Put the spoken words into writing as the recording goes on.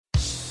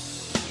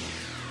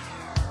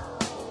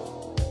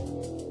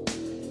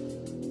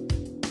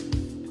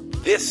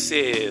This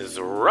is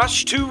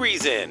Rush to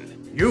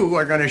Reason. You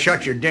are going to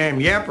shut your damn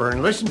yapper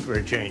and listen for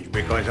a change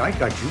because I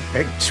got you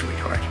pegged,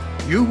 sweetheart.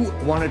 You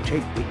want to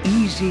take the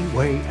easy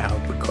way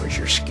out because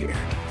you're scared.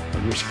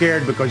 And you're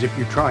scared because if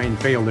you try and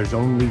fail, there's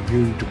only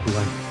you to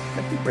blame.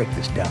 Let me break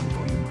this down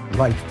for you.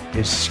 Life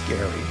is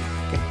scary.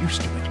 Get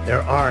used to it.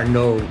 There are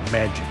no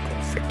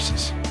magical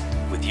fixes.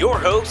 With your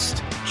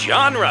host,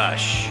 John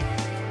Rush.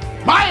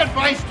 My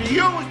advice to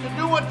you is to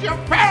do what your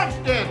parents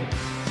did.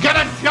 Get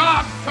a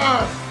job,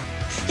 sir.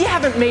 You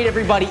haven't made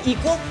everybody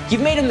equal.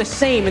 You've made them the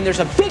same, and there's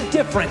a big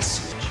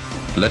difference.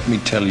 Let me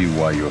tell you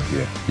why you're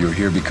here. You're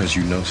here because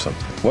you know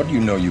something. What you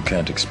know you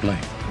can't explain,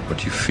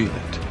 but you feel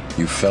it.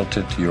 You felt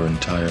it your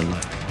entire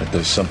life, that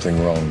there's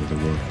something wrong with the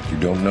world. You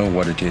don't know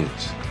what it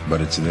is, but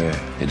it's there.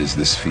 It is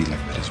this feeling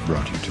that has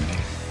brought you to me.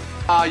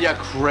 Are you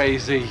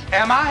crazy?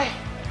 Am I?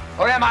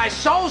 Or am I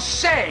so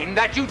sane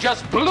that you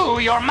just blew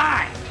your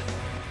mind?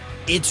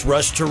 It's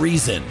Rush to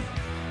Reason,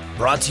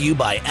 brought to you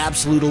by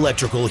Absolute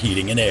Electrical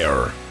Heating and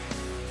Air.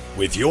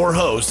 With your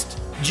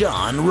host,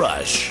 John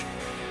Rush.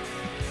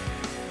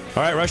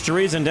 All right, Rush to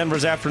Reason,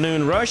 Denver's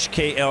Afternoon Rush,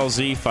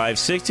 KLZ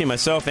 560.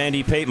 Myself,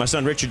 Andy Pate, my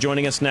son Richard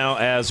joining us now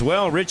as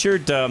well.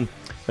 Richard,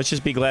 let's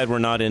just be glad we're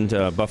not in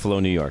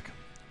Buffalo, New York.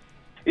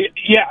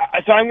 Yeah,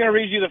 so I'm going to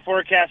read you the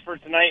forecast for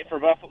tonight for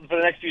Buffalo for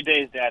the next few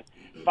days, Dad.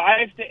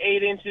 5 to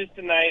 8 inches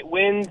tonight,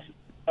 winds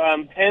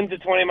 10 to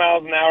 20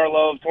 miles an hour,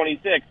 low of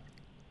 26.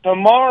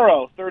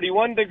 Tomorrow,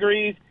 31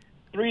 degrees,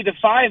 3 to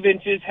 5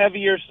 inches,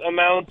 heavier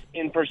amounts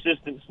in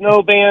persistent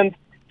snow bands.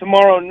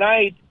 Tomorrow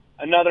night,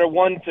 another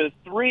 1 to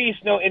 3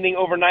 snow ending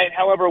overnight.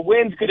 However,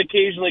 winds could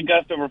occasionally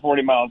gust over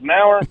 40 miles an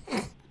hour.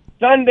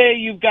 Sunday,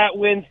 you've got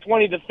winds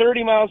 20 to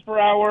 30 miles per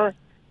hour,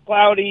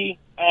 cloudy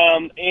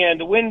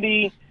and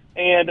windy,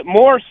 and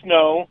more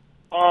snow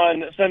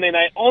on Sunday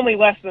night. Only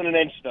less than an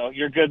inch, though.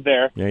 You're good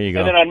there. There you go.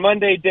 And then on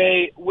Monday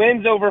day,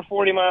 winds over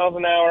 40 miles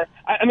an hour.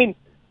 I mean,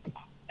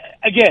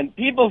 again,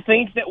 people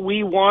think that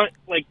we want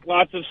like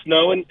lots of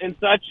snow and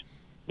such,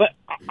 but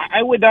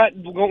I would not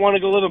want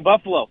to go live in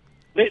Buffalo.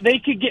 They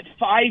could get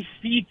 5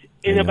 feet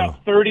in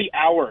about 30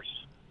 hours.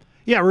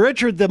 Yeah,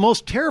 Richard, the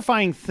most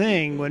terrifying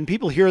thing when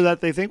people hear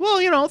that, they think,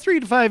 well, 3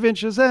 to 5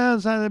 inches.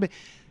 It's not that big.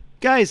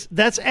 Guys,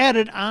 that's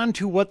added on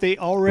to what they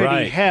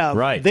already have.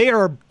 Right. They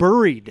are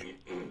buried.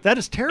 That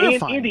is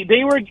terrifying. And Andy,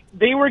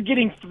 they were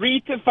getting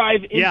 3 to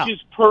 5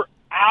 inches per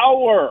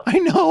hour. I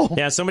know.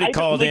 Yeah, somebody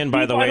called in,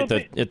 by the way,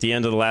 at the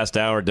end of the last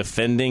hour,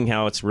 defending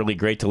how it's really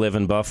great to live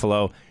in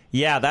Buffalo.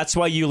 Yeah, that's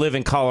why you live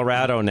in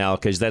Colorado now,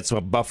 because that's why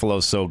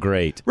Buffalo's so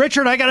great.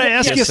 Richard, I got to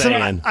ask you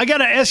saying. I got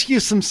to ask you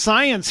some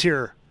science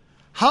here.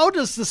 How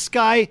does the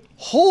sky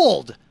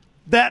hold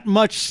that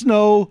much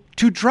snow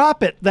to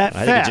drop it that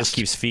fast? I think it just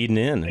keeps feeding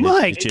in.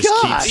 My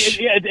gosh.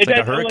 It's like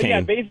a hurricane.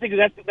 Yeah, basically,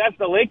 that's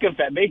the lake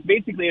effect.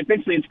 Basically,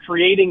 essentially, it's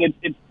creating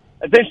it's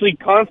essentially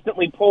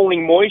constantly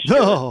pulling moisture.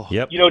 Oh.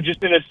 Yep.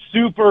 Just in a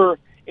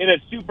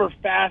super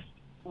fast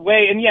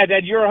way. And yeah,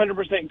 Dad, you're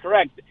 100%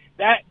 correct.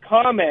 That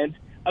comment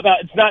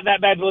about it's not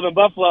that bad to live in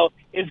Buffalo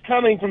is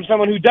coming from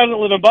someone who doesn't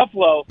live in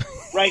Buffalo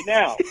right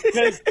now.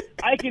 Because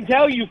I can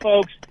tell you,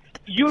 folks,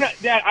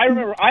 Dad, I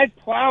remember I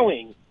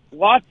plowing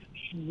lots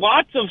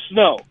of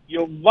snow.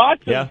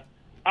 Lots of.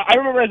 I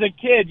remember as a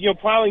kid,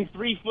 plowing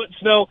 3-foot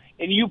snow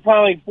and you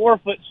plowing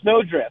 4-foot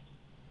snow drifts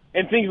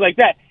and things like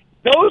that.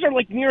 Those are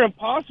like near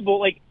impossible.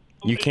 Like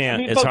you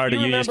can't. It's folks, hard to.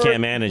 You just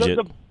can't manage it.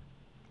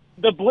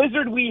 The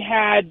blizzard we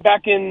had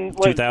back in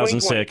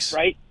 2006,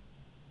 right?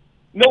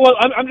 No, well,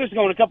 I'm just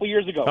going a couple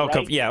years ago. Oh,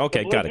 right? Yeah.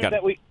 Okay. Got it.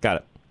 Got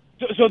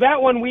it. So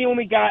that one we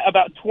only got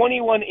about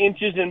 21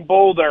 inches in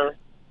Boulder,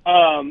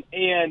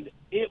 and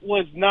it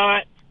was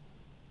not.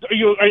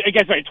 I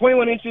guess right,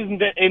 21 inches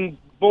in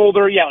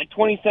Boulder. Yeah, like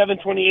 27,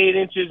 28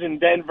 inches in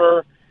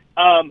Denver.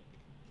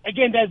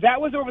 Again,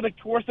 that was over the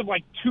course of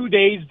like 2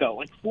 days, though,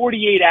 like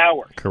 48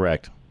 hours.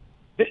 Correct.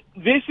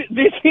 This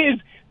is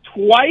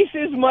twice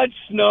as much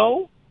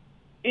snow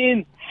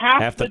in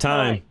half the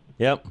time.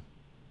 Yep.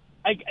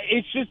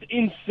 It's just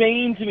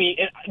insane to me.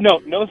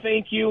 No,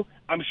 thank you.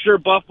 I'm sure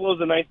Buffalo's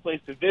a nice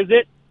place to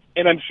visit,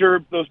 and I'm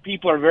sure those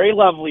people are very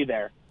lovely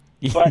there.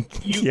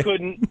 But you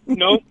couldn't.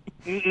 Nope.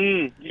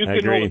 You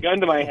couldn't hold a gun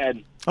to my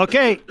head.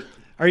 Okay,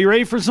 are you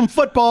ready for some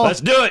football?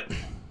 Let's do it.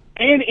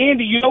 And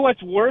Andy, you know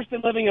what's worse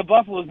than living in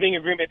Buffalo is being a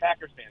Green Bay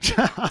Packers fan.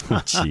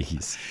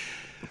 Jeez.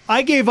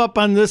 I gave up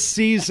on this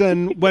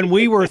season when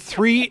we were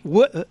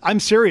I'm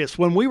serious.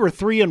 When we were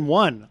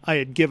 3-1, I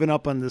had given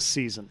up on this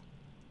season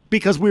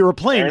because we were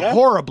playing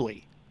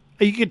horribly.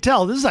 You could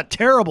tell this is a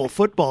terrible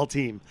football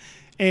team,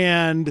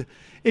 and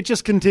it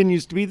just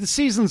continues to be. The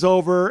season's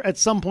over. At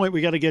some point,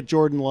 we got to get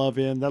Jordan Love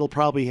in. That'll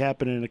probably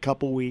happen in a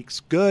couple weeks.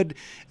 Good,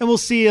 and we'll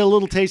see a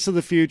little taste of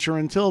the future.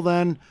 Until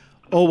then,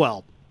 oh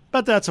well.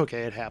 But that's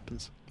okay. It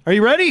happens. Are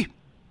you ready?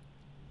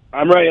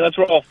 I'm ready. Let's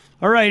roll.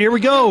 All right, here we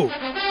go.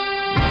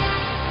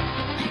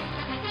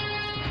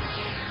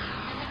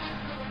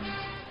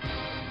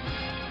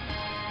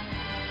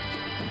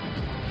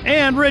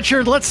 And,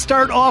 Richard, let's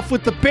start off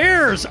with the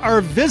Bears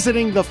are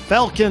visiting the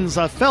Falcons.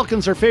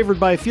 Falcons are favored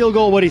by a field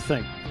goal. What do you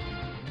think?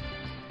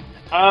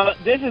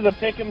 This is a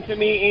pick'em to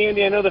me,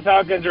 Andy. I know the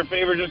Falcons are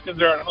favored just because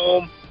they're at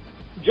home.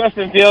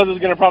 Justin Fields is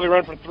going to probably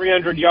run for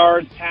 300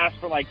 yards, pass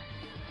for like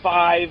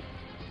 5.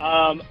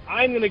 I'm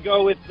going to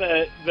go with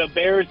the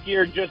Bears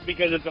here just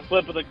because it's a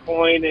flip of the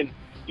coin, and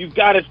you've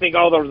got to think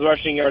all those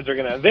rushing yards are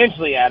going to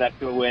eventually add up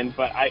to a win,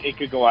 but it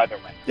could go either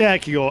way. Yeah, it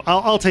could go.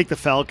 I'll take the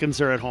Falcons.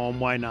 They're at home.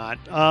 Why not?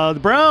 The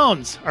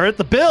Browns are at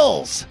the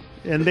Bills,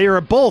 and they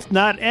are both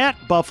not at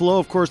Buffalo.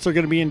 Of course, they're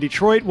going to be in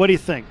Detroit. What do you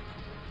think?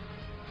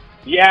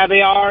 Yeah,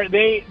 they are.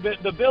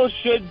 The Bills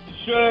should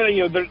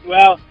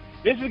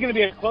this is going to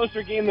be a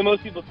closer game than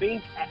most people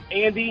think,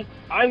 Andy.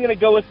 I'm going to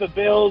go with the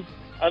Bills.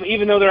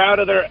 Even though they're out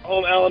of their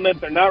home element,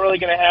 they're not really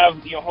going to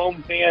have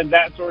home fans,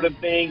 that sort of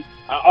thing.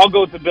 I'll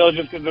go with the Bills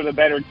just because they're the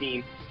better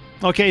team.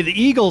 Okay,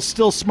 the Eagles,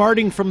 still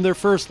smarting from their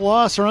first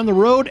loss, are on the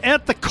road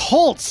at the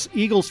Colts.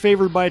 Eagles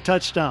favored by a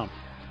touchdown.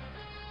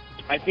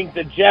 I think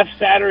the Jeff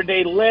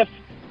Saturday lift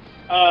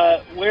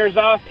wears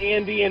off,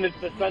 Andy, and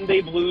it's the Sunday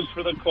blues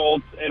for the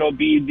Colts. It'll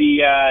be it'll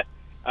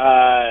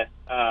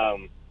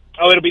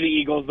be the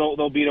Eagles.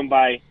 They'll beat them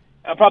by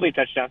probably a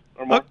touchdown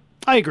or more.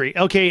 I agree.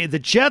 Okay, the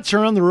Jets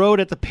are on the road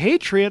at the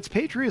Patriots.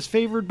 Patriots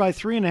favored by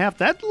 3.5.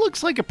 That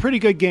looks like a pretty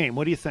good game.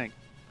 What do you think?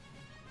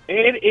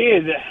 It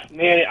is.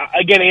 Man,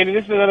 again, Andy,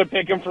 this is another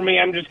pick-em for me.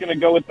 I'm just going to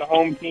go with the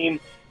home team,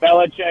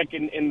 Belichick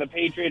and the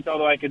Patriots,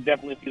 although I could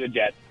definitely see the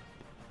Jets.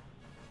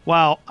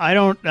 Wow, I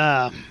don't...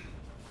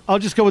 I'll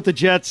just go with the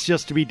Jets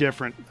just to be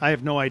different. I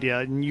have no idea.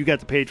 And you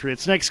got the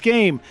Patriots. Next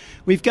game,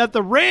 we've got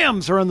the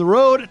Rams are on the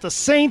road at the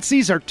Saints.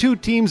 These are two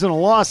teams in a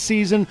lost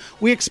season.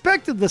 We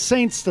expected the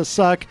Saints to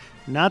suck,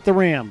 not the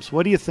Rams.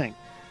 What do you think?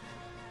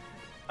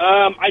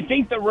 I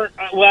think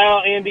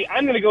Andy,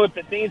 I'm going to go with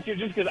the Saints here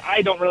just because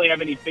I don't really have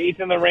any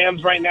faith in the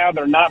Rams right now.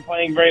 They're not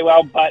playing very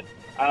well, but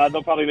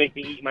they'll probably make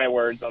me eat my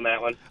words on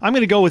that one. I'm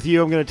going to go with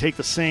you. I'm going to take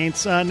the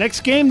Saints.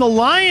 Next game, the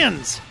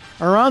Lions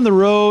are on the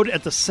road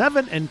at the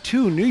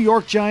 7-2 New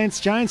York Giants.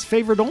 Giants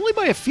favored only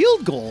by a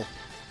field goal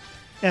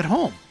at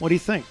home. What do you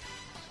think?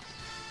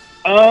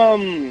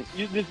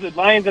 This is the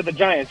Lions at the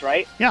Giants,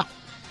 right? Yeah.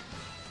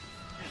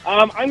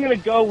 I'm going to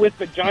go with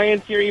the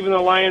Giants here, even though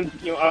the Lions,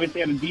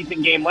 obviously had a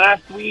decent game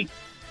last week.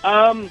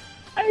 I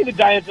think the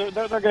Giants they're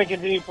going to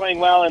continue playing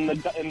well, and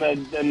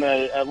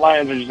the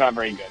Lions are just not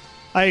very good.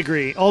 I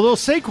agree. Although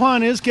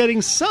Saquon is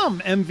getting some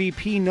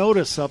MVP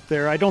notice up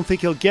there, I don't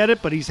think he'll get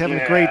it, but he's having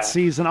a great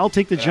season. I'll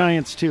take the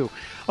Giants too.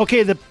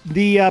 Okay,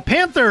 the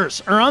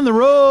Panthers are on the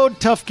road.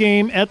 Tough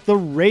game at the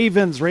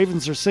Ravens.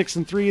 Ravens are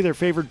 6-3. They're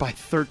favored by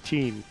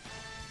 13.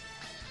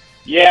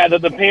 Yeah,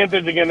 the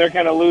Panthers, again, they're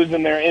kind of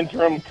losing their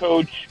interim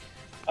coach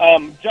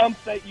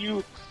jump that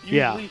you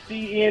usually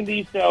see,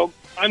 Andy. So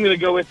I'm going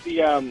to go with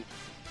the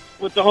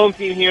home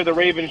team here. The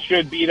Ravens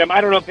should beat them. I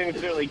don't know if they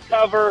necessarily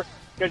cover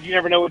because you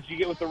never know what you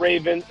get with the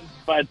Ravens,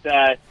 but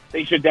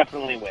they should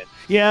definitely win.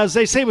 Yeah, as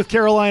they say with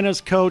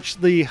Carolina's coach,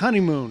 the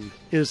honeymoon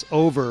is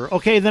over.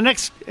 Okay,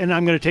 and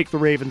I'm going to take the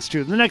Ravens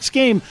too. The next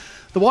game,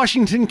 the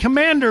Washington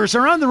Commanders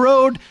are on the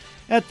road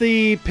at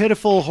the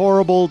pitiful,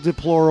 horrible,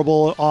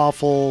 deplorable,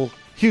 awful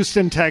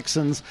Houston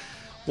Texans.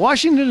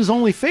 Washington is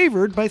only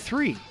favored by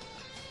 3.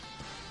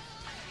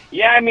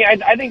 Yeah, I mean,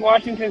 I think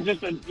Washington's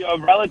just a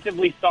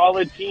relatively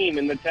solid team,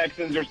 and the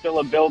Texans are still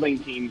a building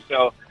team.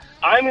 So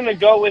I'm going to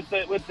go with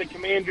the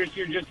Commanders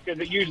here just because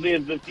it usually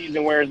as the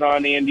season wears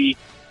on, Andy.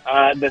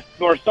 The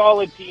more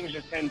solid teams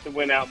just tend to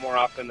win out more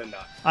often than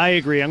not. I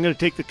agree. I'm going to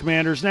take the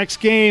Commanders. Next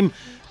game,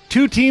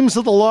 two teams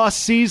of the lost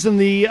season,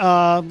 the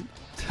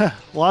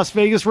Las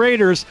Vegas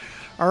Raiders,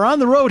 are on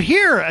the road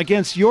here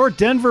against your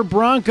Denver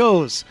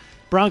Broncos.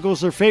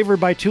 Broncos are favored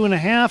by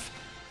 2.5.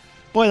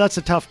 Boy, that's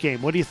a tough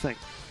game. What do you think?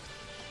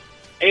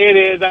 It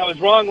is. I was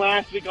wrong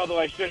last week, although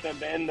I shouldn't have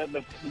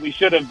been. We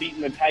should have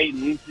beaten the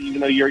Titans, even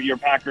though your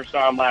Packers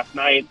saw them last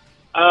night.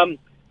 I'm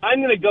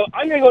gonna go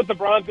with the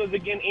Broncos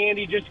again,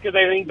 Andy, just because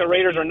I think the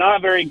Raiders are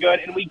not very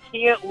good, and we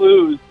can't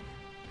lose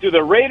to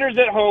the Raiders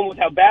at home with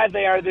how bad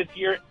they are this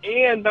year,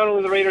 and not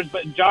only the Raiders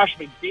but Josh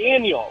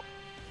McDaniels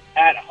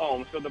at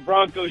home. So the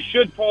Broncos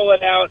should pull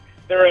it out.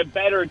 They're a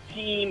better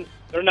team.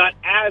 They're not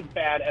as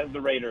bad as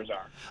the Raiders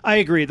are. I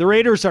agree. The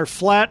Raiders are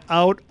flat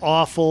out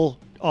awful,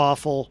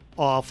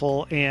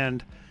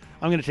 and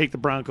I'm going to take the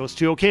Broncos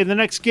too. Okay, the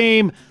next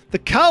game, the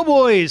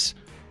Cowboys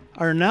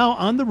are now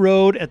on the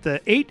road at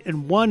the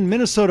 8-1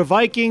 Minnesota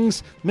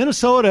Vikings.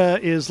 Minnesota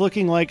is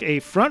looking like a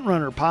front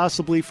runner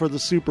possibly for the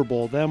Super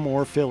Bowl, them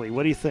or Philly.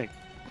 What do you think?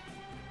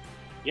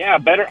 Yeah,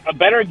 a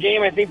better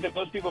game, I think, that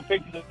most people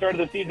picked at the start of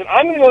the season.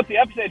 I'm going to go with the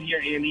upset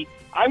here, Andy.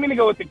 I'm going to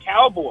go with the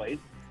Cowboys.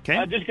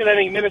 Okay. Just because I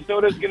think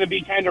Minnesota's going to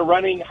be kind of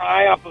running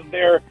high off of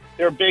their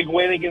big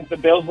win against the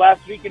Bills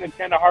last week, and it's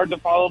kind of hard to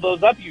follow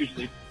those up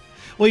usually.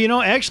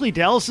 Well, actually,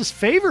 Dallas is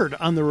favored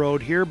on the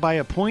road here by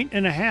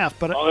 1.5.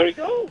 But there you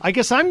go. I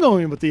guess I'm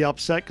going with the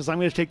upset because I'm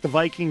going to take the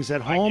Vikings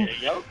at home. There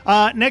you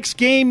go. Next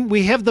game,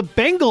 we have the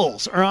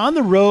Bengals are on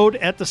the road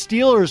at the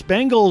Steelers.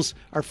 Bengals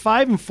are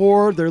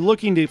 5-4. They're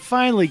looking to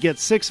finally get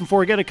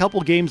 6-4, get a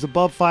couple games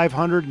above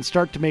 500, and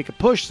start to make a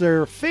push.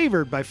 They're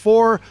favored by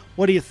 4.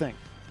 What do you think?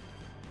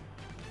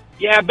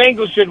 Yeah,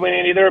 Bengals should win,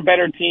 Andy. They're a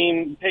better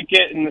team.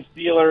 Pickett and the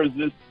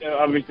Steelers,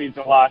 obviously it's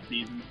a lost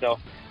season, so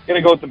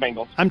going to go with the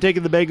Bengals. I'm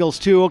taking the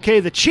Bengals, too. Okay,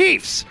 the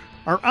Chiefs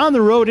are on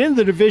the road in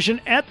the division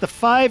at the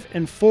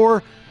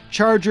 5-4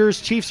 Chargers.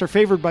 Chiefs are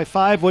favored by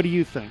 5. What do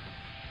you think?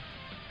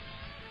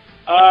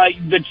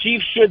 The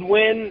Chiefs should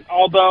win,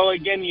 although,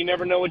 again, you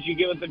never know what you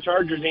get with the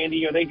Chargers,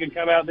 Andy. They could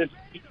come out this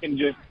week and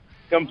just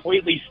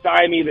completely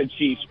stymie the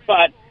Chiefs.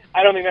 But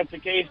I don't think that's the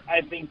case.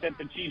 I think that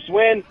the Chiefs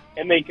win,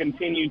 and they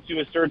continue to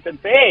assert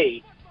that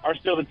they are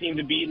still the team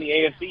to beat in the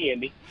AFC,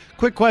 Andy.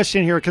 Quick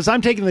question here, because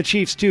I'm taking the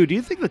Chiefs, too. Do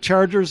you think the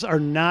Chargers are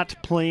not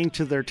playing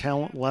to their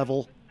talent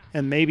level,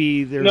 and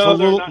maybe there's a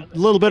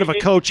little bit of a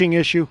coaching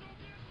issue?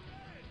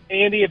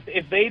 Andy,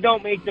 if they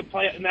don't make the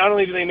play, not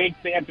only do they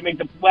have to make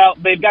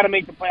they've got to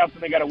make the playoffs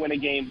and they got to win a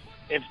game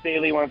if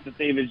Staley wants to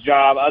save his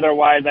job.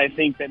 Otherwise, I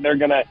think that they're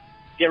going to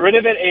get rid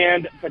of it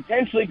and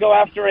potentially go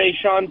after a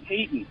Sean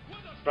Payton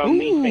from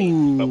the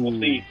Saints. But we'll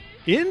see.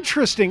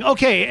 Interesting.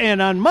 Okay,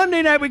 and on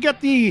Monday night we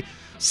got the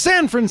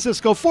San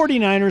Francisco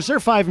 49ers. They're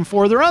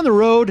 5-4. They're on the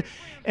road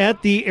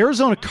at the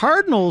Arizona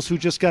Cardinals, who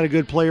just got a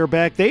good player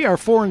back. They are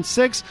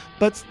 4-6,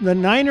 but the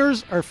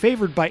Niners are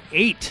favored by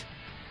 8.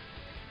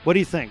 What do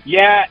you think?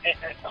 Yeah,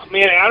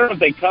 man, I don't know if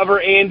they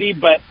cover, Andy,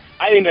 but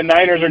I think the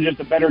Niners are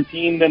just a better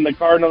team than the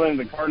Cardinals, and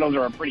the Cardinals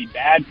are a pretty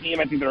bad team.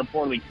 I think they're a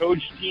poorly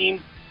coached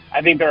team.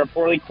 I think they're a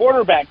poorly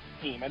quarterbacked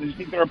team. I just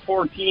think they're a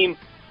poor team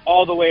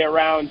all the way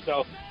around.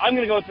 So I'm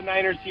going to go with the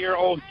Niners here.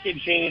 Old kid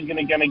Shaney's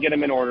going to get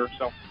them in order.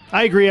 So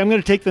I agree. I'm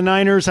going to take the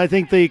Niners. I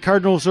think the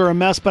Cardinals are a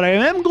mess, but I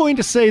am going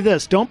to say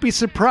this. Don't be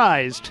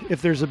surprised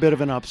if there's a bit of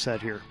an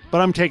upset here.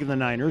 But I'm taking the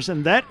Niners,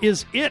 and that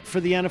is it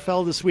for the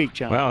NFL this week,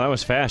 John. Wow, that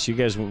was fast. You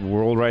guys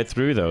rolled right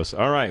through those.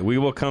 All right, we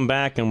will come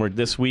back, and we're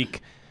this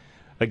week,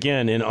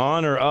 again, in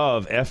honor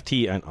of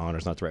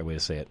honor's not the right way to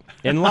say it.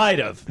 In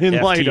light of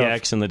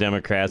FTX and the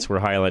Democrats, we're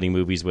highlighting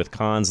movies with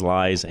cons,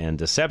 lies, and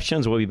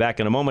deceptions. We'll be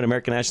back in a moment.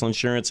 American National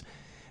Insurance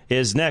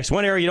is next.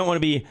 One area you don't want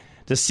to be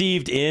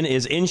deceived in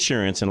is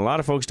insurance, and a lot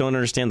of folks don't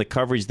understand the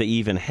coverage they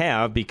even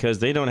have because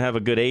they don't have a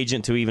good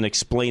agent to even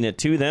explain it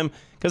to them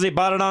because they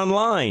bought it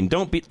online.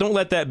 Don't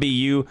let that be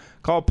you.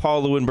 Call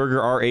Paul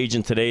Leuenberger, our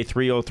agent today,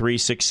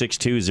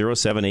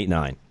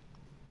 303-662-0789.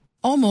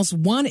 Almost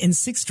 1 in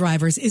 6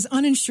 drivers is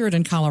uninsured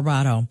in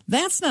Colorado.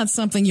 That's not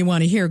something you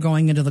want to hear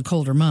going into the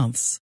colder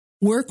months.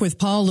 Work with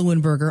Paul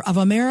Leuenberger of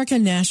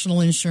American National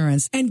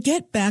Insurance and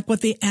get back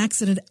what the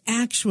accident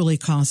actually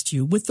cost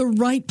you with the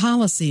right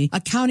policy,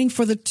 accounting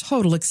for the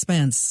total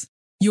expense.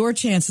 Your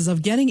chances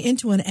of getting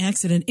into an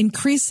accident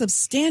increase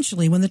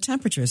substantially when the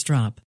temperatures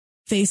drop.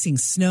 Facing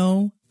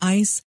snow,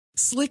 ice,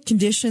 slick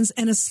conditions,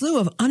 and a slew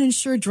of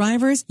uninsured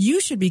drivers,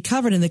 you should be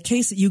covered in the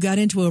case that you got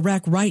into a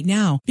wreck right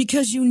now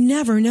because you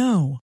never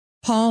know.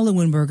 Paul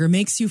Leuenberger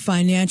makes you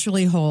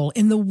financially whole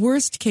in the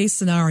worst case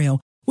scenario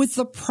with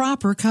the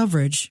proper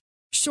coverage.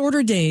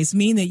 Shorter days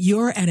mean that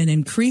you're at an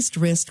increased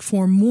risk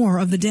for more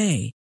of the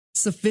day.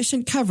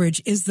 Sufficient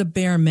coverage is the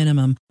bare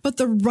minimum, but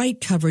the right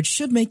coverage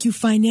should make you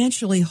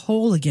financially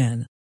whole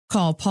again.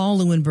 Call Paul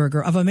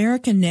Leuenberger of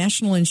American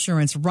National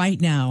Insurance right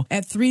now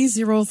at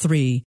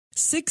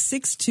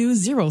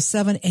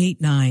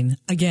 303-662-0789.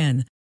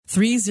 Again,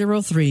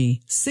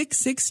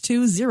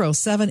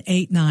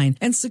 303-662-0789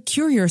 and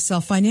secure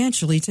yourself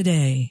financially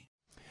today.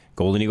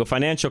 Golden Eagle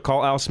Financial.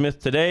 Call Al Smith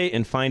today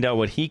and find out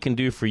what he can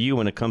do for you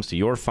when it comes to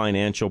your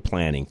financial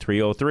planning.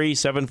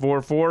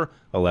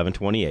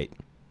 303-744-1128.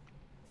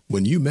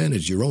 When you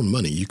manage your own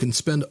money, you can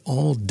spend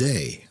all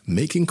day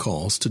making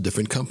calls to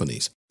different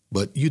companies,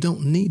 but you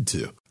don't need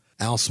to.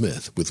 Al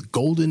Smith with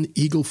Golden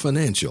Eagle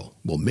Financial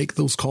will make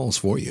those calls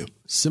for you,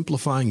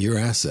 simplifying your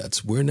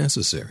assets where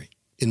necessary.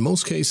 In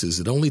most cases,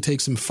 it only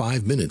takes him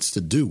 5 minutes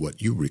to do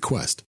what you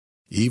request,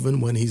 even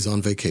when he's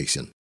on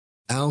vacation.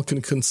 Al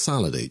can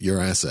consolidate your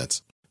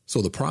assets,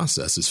 so the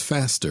process is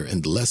faster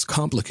and less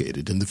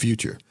complicated in the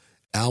future.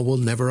 Al will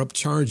never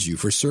upcharge you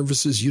for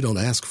services you don't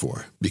ask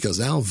for because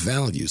Al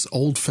values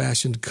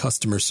old-fashioned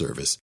customer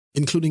service,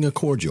 including a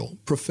cordial,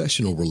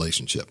 professional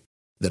relationship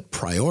that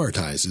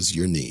prioritizes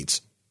your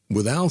needs.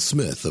 With Al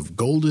Smith of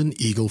Golden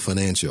Eagle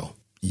Financial,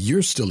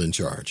 you're still in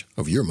charge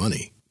of your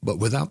money, but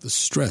without the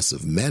stress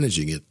of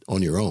managing it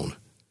on your own.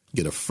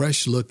 Get a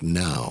fresh look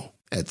now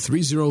at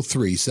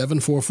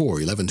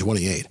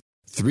 303-744-1128.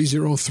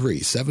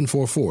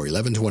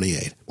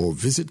 303-744-1128 or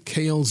visit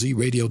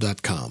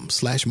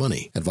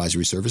klzradio.com/money.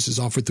 Advisory services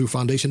offered through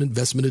Foundation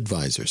Investment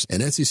Advisors,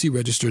 an SEC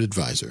registered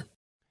advisor.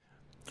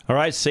 All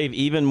right, save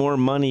even more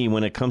money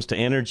when it comes to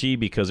energy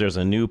because there's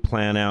a new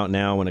plan out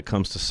now when it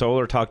comes to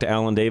solar. Talk to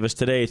Alan Davis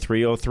today,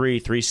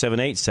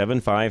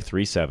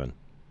 303-378-7537.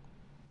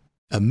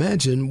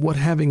 Imagine what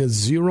having a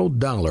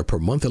 $0 per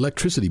month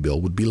electricity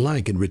bill would be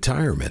like in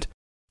retirement.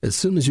 As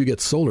soon as you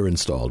get solar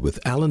installed with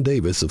Alan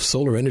Davis of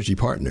Solar Energy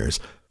Partners,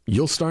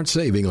 you'll start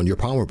saving on your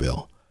power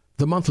bill.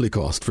 The monthly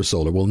cost for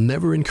solar will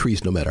never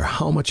increase no matter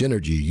how much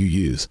energy you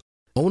use.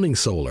 Owning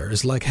solar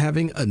is like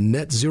having a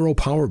net zero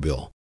power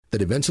bill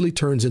that eventually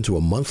turns into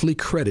a monthly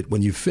credit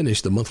when you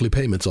finish the monthly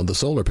payments on the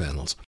solar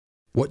panels.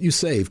 What you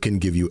save can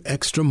give you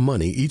extra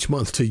money each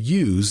month to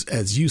use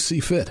as you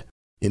see fit.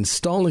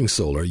 Installing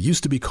solar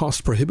used to be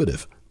cost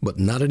prohibitive, but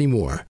not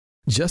anymore.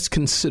 Just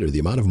consider the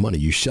amount of money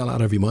you shell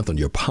out every month on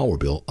your power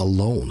bill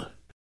alone.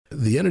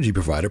 The energy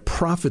provider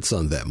profits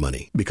on that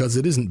money because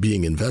it isn't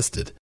being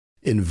invested.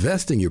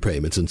 Investing your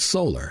payments in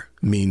solar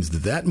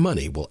means that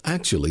money will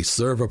actually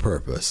serve a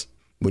purpose.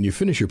 When you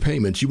finish your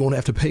payments, you won't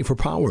have to pay for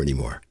power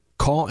anymore.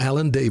 Call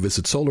Alan Davis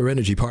at Solar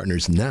Energy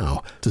Partners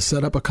now to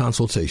set up a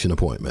consultation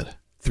appointment.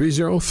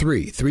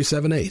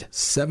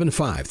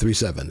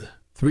 303-378-7537.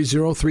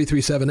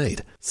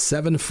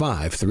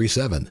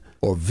 303-378-7537.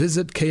 Or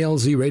visit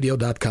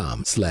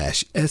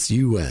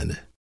klzradio.com/SUN.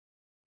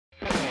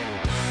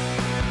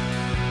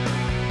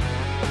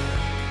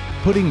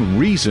 Putting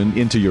reason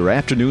into your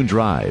afternoon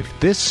drive.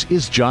 This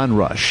is John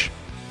Rush.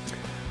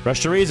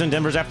 Rush to Reason,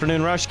 Denver's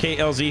Afternoon Rush,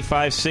 KLZ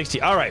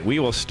 560. All right, we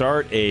will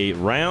start a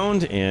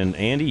round, and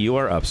Andy, you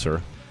are up,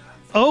 sir.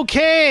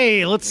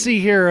 Okay, let's see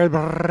here.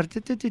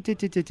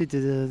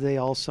 They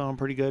all sound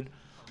pretty good.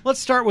 Let's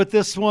start with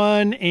this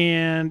one,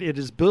 and it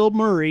is Bill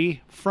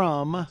Murray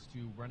from...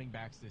 running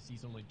backs this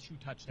season, only 2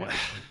 touchdowns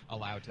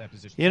allowed to that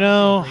position. You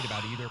know,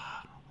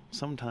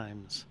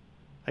 sometimes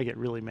I get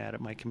really mad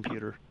at my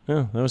computer.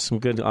 Oh, that was some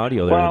good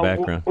audio there in the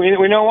background.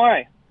 We know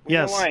why.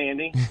 Yes. We know why,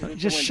 Andy.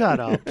 Just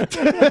shut up.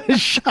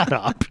 Shut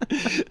up.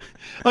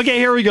 Okay,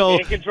 here we go.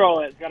 Can't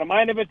control it. It's got a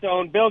mind of its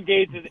own. Bill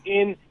Gates is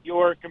in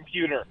your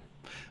computer.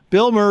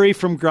 Bill Murray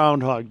from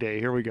Groundhog Day.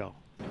 Here we go.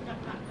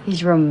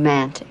 He's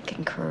romantic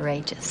and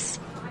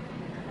courageous.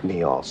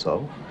 Me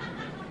also.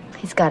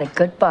 He's got a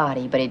good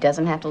body, but he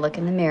doesn't have to look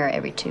in the mirror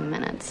every 2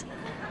 minutes.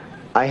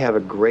 I have a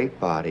great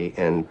body,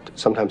 and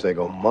sometimes I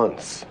go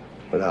months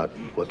without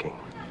looking.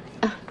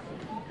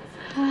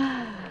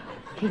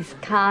 He's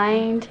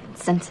kind,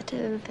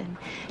 sensitive, and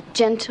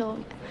gentle.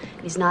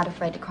 He's not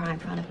afraid to cry in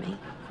front of me.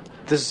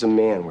 This is a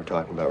man we're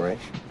talking about, right?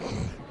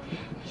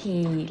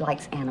 He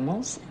likes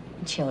animals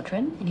and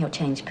children, and he'll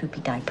change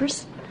poopy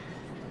diapers.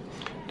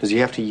 Does he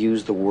have to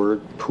use the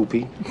word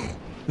poopy?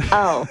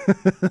 Oh.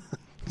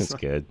 That's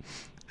good.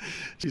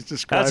 She's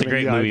describing. That's a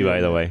great movie,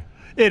 by the way.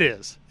 It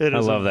is. It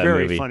is. I love that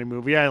very movie. Funny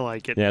movie. I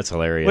like it. Yeah, it's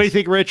hilarious. What do you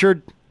think,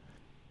 Richard?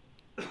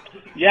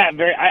 Yeah,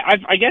 very.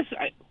 I guess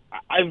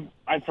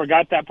I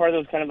forgot that part. That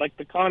was kind of like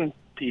the con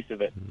piece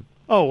of it.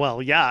 Oh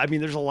well, yeah. I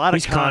mean, there's a lot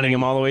He's of conning. conning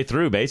him all the way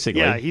through,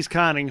 basically. Yeah, he's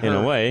conning her in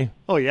a way.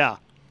 Oh yeah,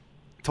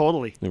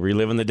 totally.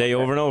 Reliving the day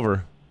over and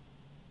over.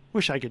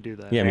 Wish I could do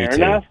that. Yeah, me Fair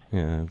too. enough.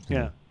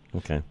 Yeah.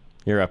 Okay,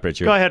 you're up,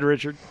 Richard. Go ahead,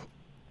 Richard.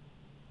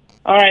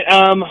 All right.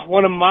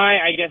 One of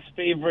my, I guess,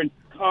 favorite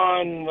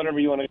con, whatever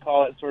you want to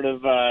call it, sort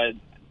of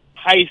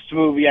heist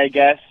movie, I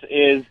guess,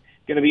 is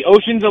going to be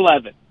Ocean's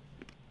 11.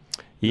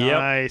 Yep,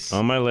 nice.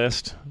 On my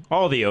list.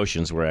 All the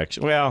Oceans were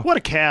actually what a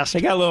cast.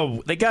 They got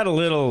a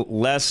little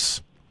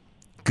less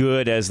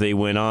good as they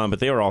went on,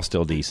 but they were all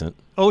still decent.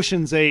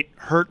 Ocean's 8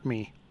 hurt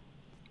me.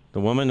 The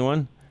woman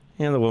one?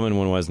 Yeah, the woman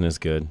one wasn't as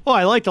good. Oh,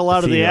 I liked a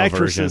lot of the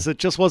actresses. Version. It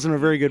just wasn't a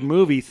very good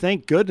movie.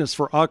 Thank goodness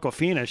for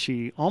Awkwafina.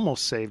 She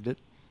almost saved it.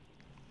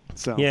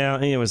 So yeah,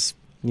 it was.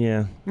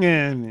 Yeah.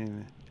 Yeah. I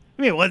mean,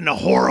 it wasn't a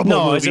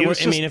horrible movie.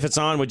 I mean, if it's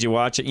on, would you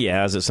watch it?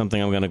 Yeah. Is it something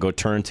I'm going to go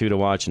turn to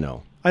watch?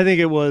 No. I think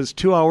it was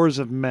 2 hours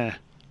of meh.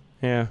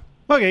 Yeah.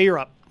 Okay, you're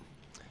up.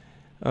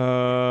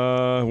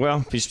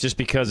 Well, it's just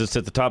because it's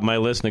at the top of my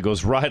list and it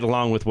goes right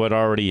along with what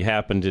already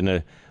happened in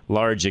a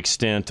large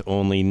extent,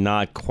 only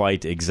not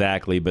quite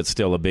exactly, but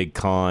still a big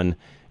con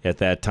at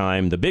that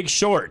time. The Big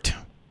Short.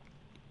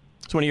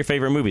 It's one of your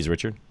favorite movies,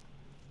 Richard.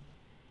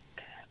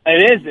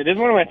 It is. It is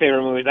one of my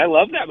favorite movies. I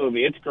love that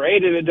movie. It's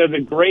great, and it does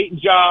a great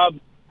job.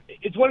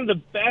 It's one of the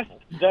best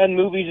done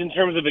movies in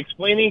terms of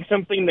explaining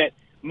something that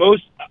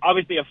most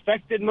obviously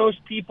affected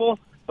most people,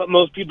 but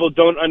most people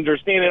don't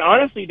understand. And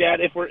honestly,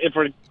 Dad, if we're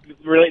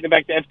relating it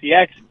back to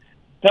FTX,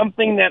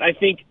 something that I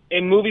think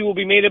a movie will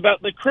be made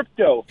about the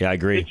crypto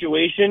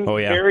situation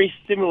very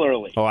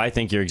similarly. Oh, I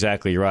think you're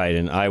exactly right,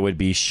 and I would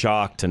be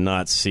shocked to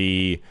not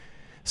see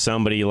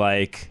somebody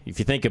like, if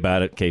you think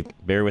about it, okay,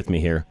 bear with me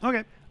here.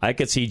 Okay. I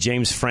could see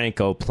James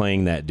Franco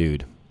playing that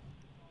dude.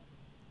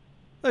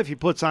 If he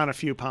puts on a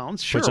few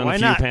pounds, sure, puts on why a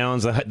few not?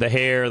 pounds, the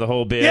hair, the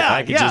whole bit. Yeah,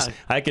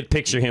 I could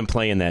picture him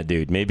playing that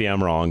dude. Maybe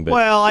I'm wrong, but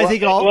I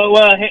think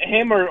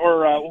him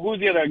or who's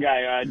the other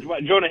guy?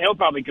 Jonah Hill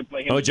probably could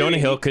play him. Oh, Jonah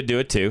Hill could do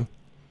it too.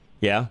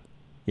 Yeah.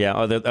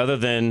 Other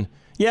than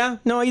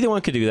either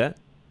one could do that.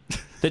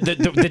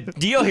 The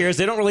deal here is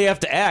they don't really have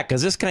to act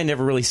because this guy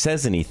never really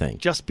says anything.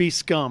 Just be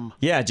scum.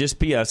 Yeah, just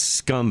be a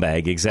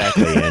scumbag.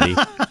 Exactly, Andy.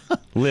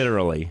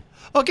 Literally.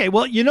 Okay,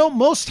 well,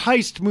 most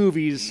heist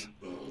movies,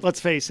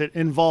 let's face it,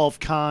 involve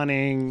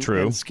conning and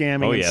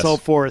scamming and so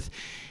forth.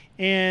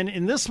 And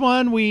in this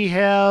one, we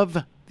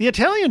have The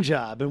Italian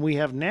Job, and we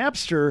have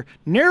Napster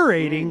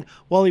narrating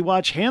while he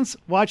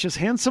watches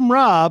Handsome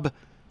Rob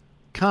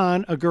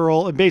con a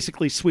girl and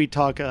basically sweet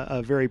talk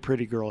a very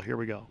pretty girl. Here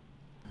we go.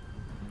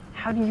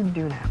 How do you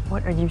do that?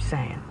 What are you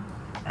saying?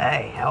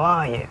 Hey, how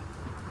are you?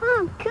 Oh,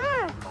 I'm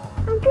good.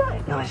 I'm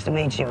good. Nice to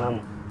meet you. I'm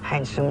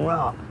Handsome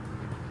Rob.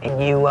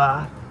 And you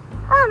are?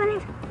 Oh, my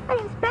name's My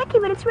name's Becky,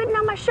 but it's written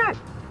on my shirt.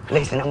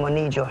 Listen, I'm gonna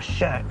need your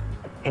shirt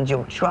and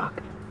your truck.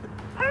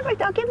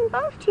 Perfect, I'll give them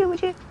both to you. Would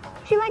you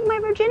like my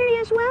virginity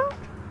as well?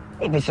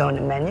 If it's on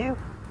the menu.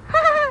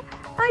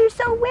 Oh, you're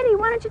so witty.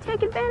 Why don't you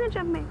take advantage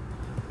of me?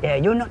 Yeah,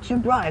 you're not too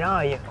bright,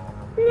 are you?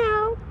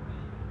 No.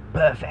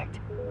 Perfect.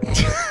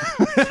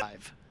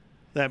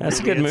 That's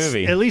a good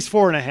movie. At least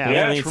 4.5.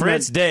 Yeah, I mean, for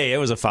its day, it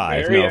was a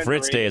 5. Very For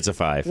its day, it's a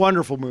 5.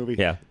 Wonderful movie.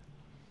 Yeah.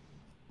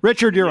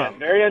 Richard, you're up.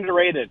 Very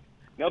underrated.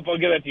 Nope, I'll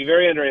give that to you.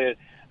 Very underrated.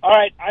 All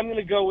right, I'm going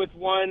to go with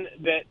one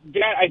that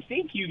I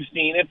think you've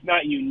seen. If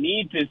not, you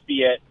need to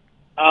see it.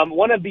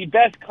 One of the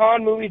best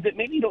con movies that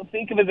maybe you don't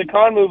think of as a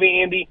con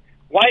movie, Andy,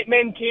 White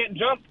Men Can't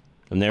Jump.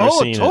 I've never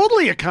seen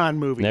totally a con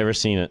movie. Never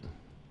seen it.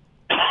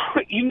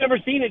 You've never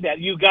seen it, Dad.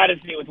 You got to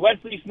see it with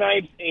Wesley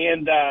Snipes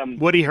and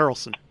Woody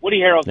Harrelson.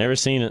 Never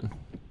seen it.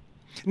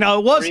 No,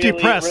 it was Really,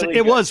 depressing. really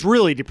it good. was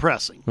really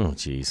depressing. Oh,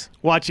 jeez.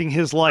 Watching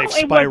his life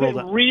It spiral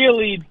wasn't down.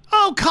 really.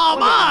 Oh,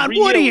 come on.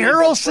 really Woody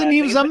Harrelson,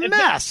 he was a depressing.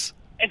 mess.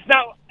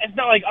 It's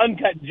not like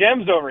Uncut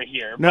Gems over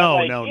here. No,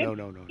 but, like,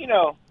 no. You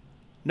know.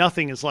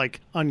 Nothing is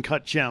like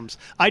Uncut Gems.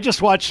 I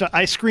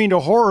screened a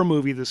horror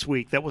movie this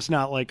week that was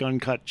not like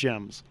Uncut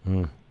Gems.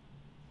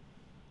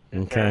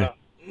 Okay.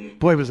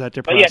 Boy, was that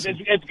But yeah,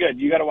 depressing. it's good.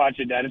 You got to watch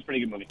it, Dad. It's a pretty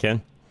good movie.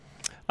 Ken?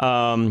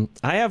 I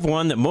have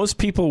one that most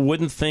people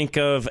wouldn't think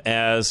of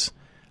as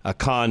a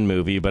con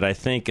movie, but I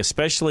think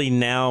especially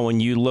now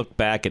when you look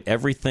back at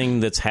everything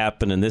that's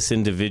happened in this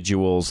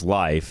individual's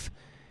life,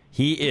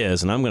 he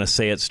is, and I'm going to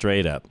say it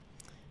straight up,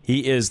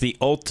 he is the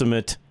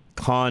ultimate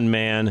con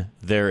man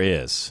there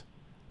is.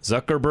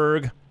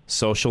 Zuckerberg,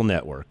 Social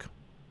Network.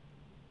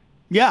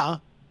 Yeah.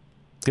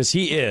 Because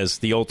he is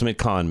the ultimate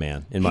con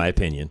man, in my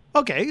opinion.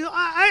 Okay,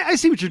 I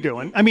see what you're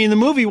doing. I mean, the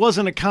movie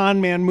wasn't a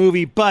con man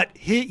movie, but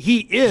he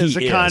is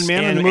a con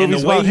man, and the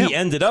movie's the way about him. he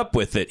ended up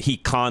with it, he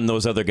conned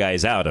those other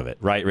guys out of it.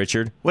 Right,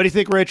 Richard? What do you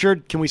think,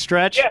 Richard? Can we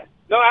stretch? Yeah.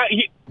 No,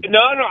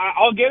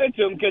 I'll give it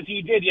to him because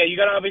he did. Yeah, you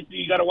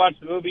got to watch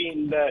the movie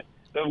and the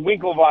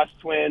Winklevoss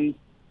twins.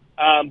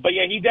 But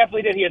yeah, he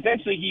definitely did.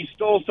 He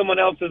stole someone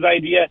else's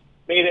idea,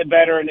 made it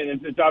better, and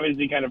it's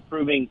obviously kind of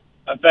proving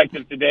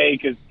effective today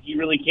because he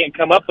really can't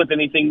come up with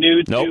anything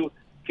new to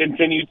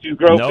continue to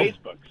grow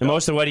Facebook. And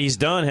most of what he's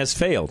done has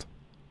failed.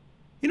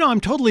 You know, I'm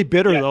totally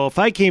bitter, though. If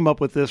I came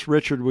up with this,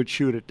 Richard would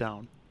shoot it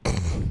down.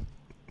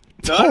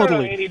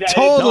 Totally.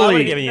 No, I would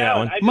have given you that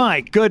one.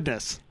 My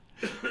goodness.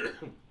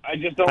 I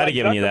just don't I'd have like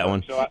given you that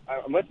one. So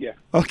I'm with you.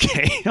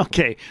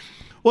 Okay.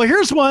 Well,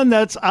 here's one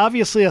that's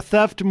obviously a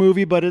theft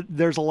movie, but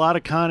there's a lot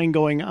of conning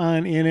going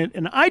on in it,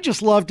 and I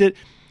just loved it.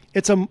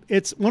 It's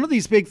one of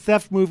these big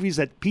theft movies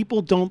that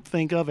people don't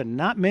think of, and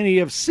not many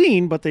have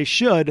seen, but they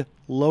should.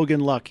 Logan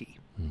Lucky,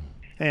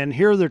 and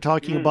here they're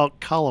talking about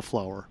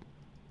cauliflower.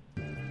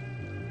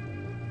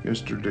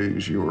 Yesterday,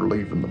 as you were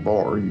leaving the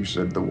bar, you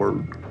said the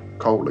word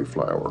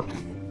cauliflower.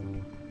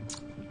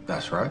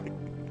 That's right.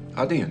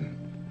 I didn't.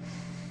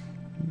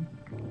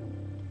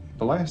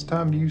 The last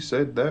time you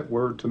said that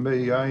word to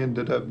me, I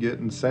ended up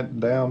getting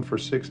sent down for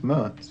 6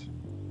 months.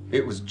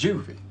 It was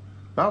juvie.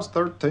 I was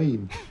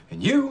 13.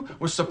 And you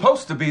were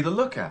supposed to be the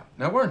lookout,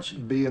 now weren't you?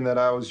 Being that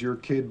I was your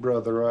kid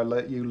brother, I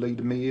let you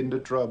lead me into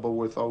trouble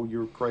with all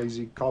your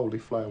crazy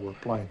cauliflower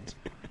plans.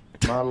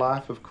 My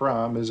life of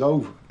crime is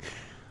over.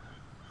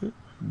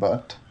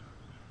 But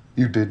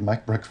you did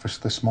make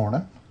breakfast this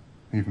morning.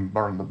 Even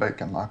burned the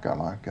bacon like I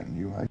like it, and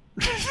you ate.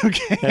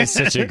 Okay. That's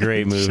such a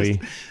great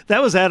movie.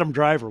 That was Adam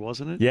Driver,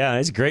 wasn't it? Yeah,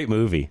 it's a great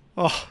movie.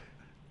 Oh,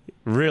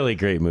 really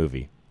great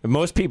movie.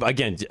 Most people,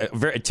 again,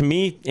 to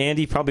me,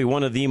 Andy, probably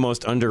one of the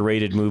most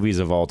underrated movies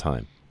of all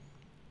time.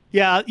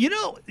 Yeah, you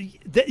know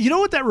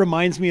what that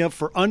reminds me of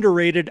for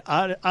underrated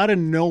out of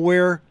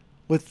nowhere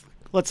with,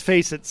 let's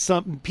face it,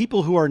 some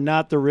people who are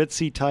not the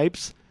ritzy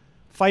types,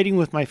 Fighting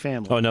with My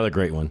Family. Oh, another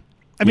great one.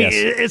 I mean,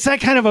 it's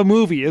that kind of a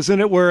movie, isn't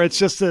it, where it's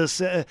just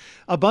this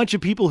a bunch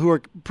of people who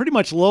are pretty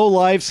much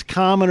low-lives,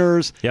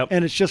 commoners,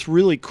 and it's just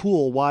really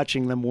cool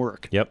watching them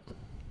work. Yep.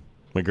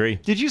 Agree.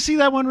 Did you see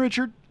that one,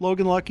 Richard?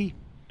 Logan Lucky?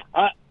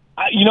 I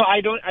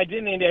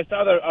didn't, Andy. I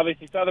saw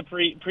the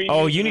preview.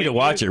 Oh, you need to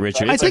watch it,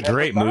 Richard. It's a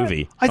great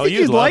movie. I think you'd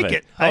you'd love like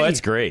it. Oh,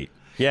 it's great.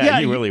 Yeah,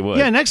 you really would.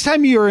 Yeah, next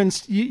time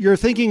you're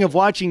thinking of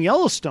watching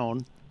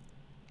Yellowstone,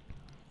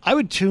 I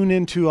would tune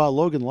into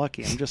Logan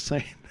Lucky. I'm just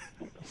saying.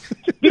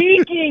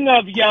 Speaking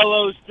of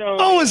Yellowstone.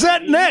 Oh, is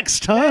that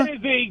next, huh? That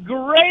is a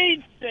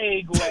great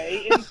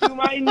segue into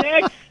my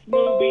next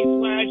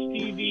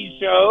movie/TV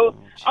show.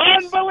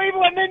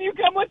 Unbelievable. And then you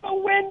come with the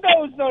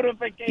Windows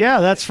notification.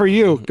 Yeah, that's for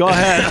you. Go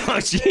ahead. Oh,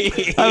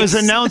 jeez. I was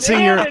announcing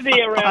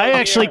I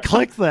actually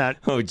clicked that.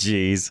 Oh,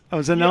 jeez. I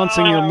was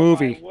announcing your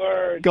movie.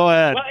 Go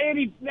ahead. Well,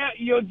 Andy, now,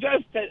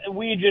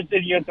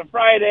 it's a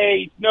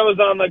Friday, snow's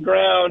on the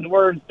ground,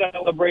 we're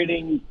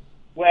celebrating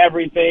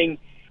everything.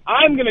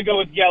 I'm going to go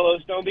with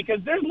Yellowstone because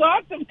there's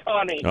lots of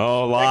conning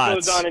that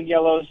goes on in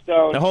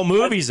Yellowstone. The whole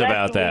movie's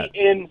about that.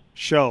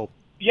 Show.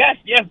 Yes,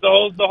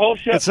 the whole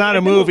show. It's not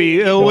a movie,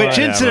 which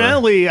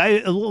incidentally,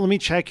 let me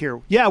check here.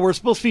 Yeah, we're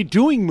supposed to be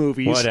doing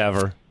movies.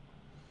 Whatever.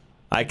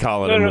 I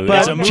call it a movie. But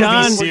It's a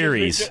movie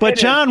series. But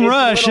John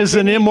Rush is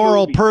an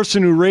immoral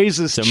person who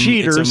raises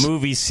cheaters. It's a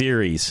movie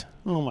series.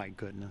 Oh, my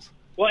goodness.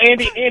 Well,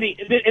 Andy,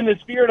 in the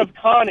spirit of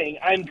conning,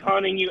 I'm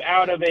conning you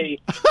out of a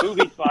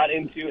movie spot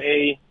into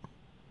a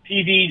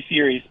TV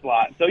series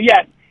slot. So,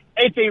 yes,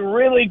 it's a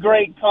really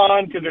great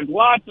con because there's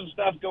lots of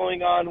stuff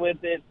going on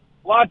with it,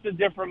 lots of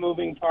different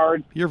moving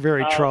parts. You're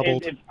very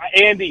troubled.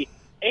 Andy,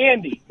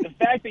 the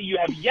fact that you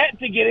have yet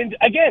to get into...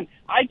 Again,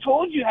 I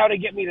told you how to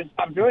get me to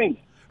stop doing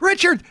this.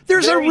 Richard,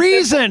 there's a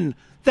reason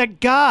that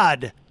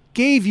God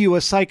gave you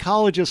a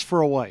psychologist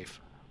for a wife.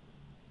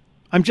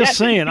 I'm just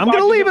saying. I'm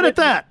going to leave it at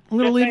that. I'm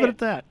going to leave it at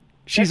that.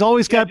 She's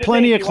always got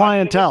plenty of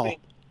clientele.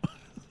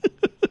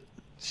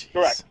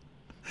 Correct.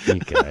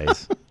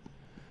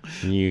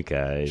 You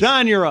guys.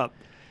 John, you're up.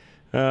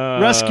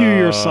 Rescue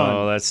your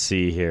son. Let's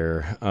see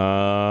here.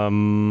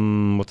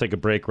 We'll take a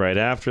break right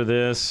after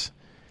this.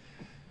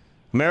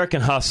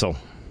 American Hustle.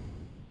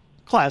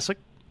 Classic.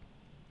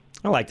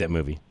 I like that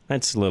movie.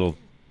 It's a little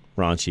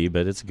raunchy,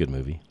 but it's a good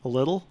movie. A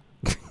little?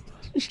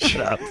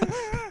 Shut up.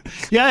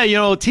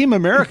 Yeah, Team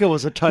America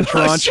was a touch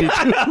raunchy, too.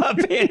 Shut up,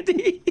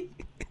 Andy.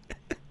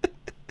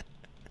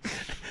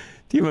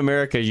 Team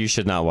America, you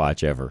should not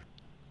watch ever.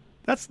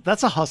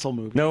 That's a hustle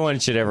movie. No one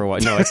should ever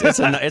watch. No,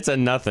 it's a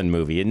nothing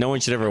movie. No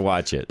one should ever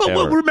watch it.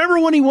 But remember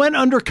when he went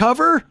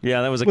undercover?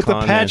 Yeah, that was a with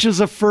con the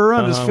patches of fur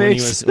on his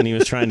face when he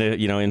was trying to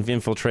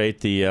infiltrate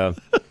the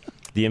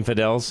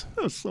infidels.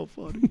 That was so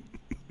funny.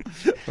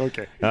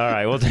 Okay. All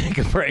right, we'll take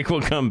a break.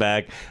 We'll come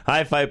back.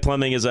 High Five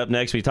Plumbing is up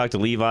next. We talked to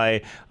Levi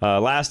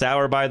last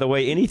hour, by the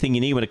way. Anything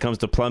you need when it comes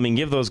to plumbing,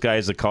 give those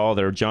guys a call.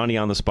 They're Johnny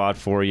on the spot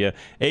for you.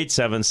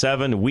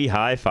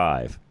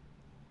 877-WE-HIGH-FIVE.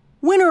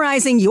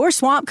 Winterizing your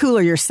swamp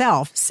cooler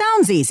yourself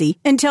sounds easy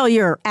until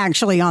you're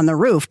actually on the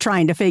roof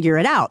trying to figure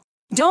it out.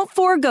 Don't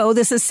forego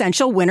this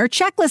essential winter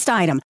checklist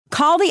item.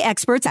 Call the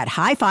experts at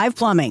High Five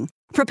Plumbing.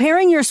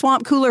 Preparing your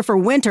swamp cooler for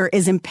winter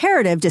is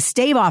imperative to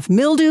stave off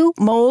mildew,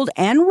 mold,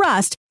 and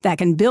rust that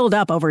can build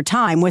up over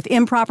time with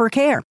improper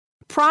care.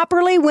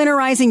 Properly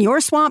winterizing your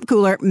swamp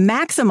cooler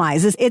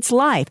maximizes its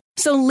life,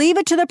 so leave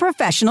it to the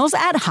professionals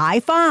at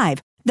High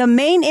Five. The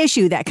main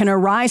issue that can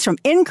arise from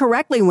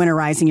incorrectly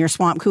winterizing your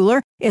swamp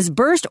cooler is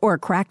burst or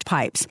cracked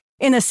pipes.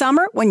 In the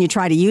summer, when you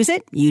try to use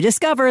it, you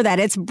discover that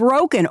it's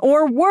broken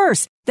or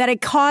worse, that it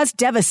caused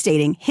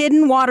devastating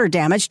hidden water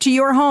damage to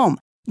your home.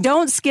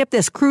 Don't skip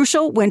this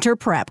crucial winter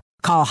prep.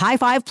 Call High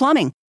Five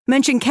Plumbing.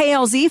 Mention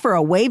KLZ for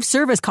a waived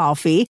service call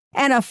fee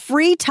and a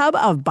free tub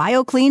of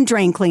BioClean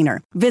Drain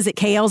Cleaner. Visit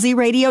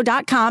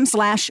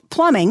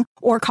klzradio.com/plumbing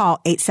or call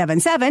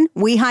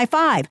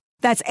 877-WE-HIGH-FIVE.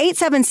 That's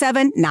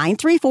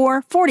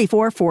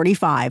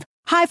 877-934-4445.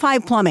 High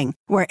Five Plumbing,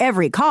 where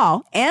every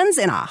call ends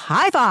in a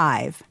high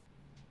five.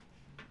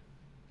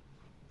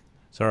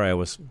 Sorry, I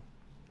was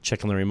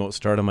checking the remote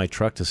start on my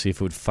truck to see if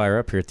it would fire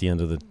up here at the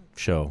end of the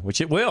show,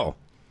 which it will.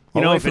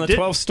 If from the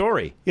 12th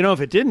story.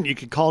 If it didn't, you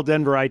could call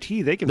Denver IT.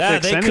 They can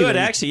fix anything. They could,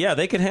 actually. Yeah,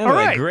 they could handle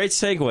it. Great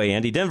segue,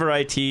 Andy. Denver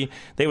IT,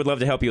 they would love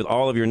to help you with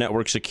all of your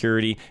network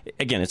security.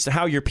 Again, it's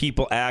how your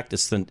people act.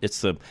 It's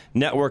the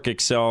network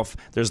itself.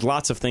 There's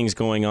lots of things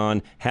going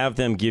on. Have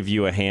them give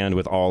you a hand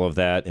with all of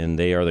that, and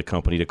they are the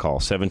company to call.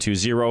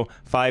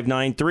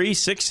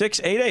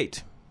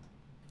 720-593-6688.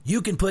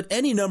 You can put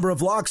any number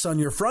of locks on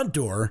your front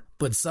door,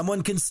 but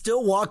someone can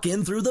still walk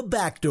in through the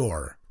back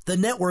door. The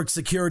network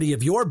security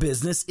of your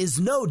business is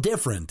no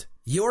different.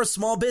 Your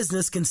small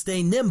business can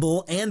stay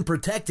nimble and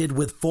protected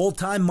with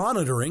full-time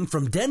monitoring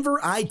from Denver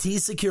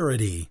IT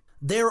Security.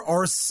 There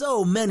are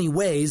so many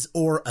ways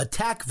or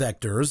attack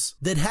vectors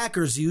that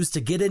hackers use to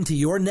get into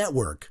your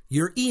network,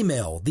 your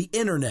email, the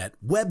internet,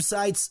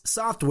 websites,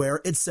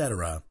 software,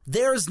 etc.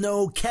 There's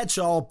no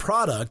catch-all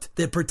product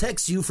that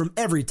protects you from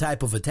every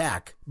type of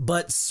attack.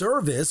 But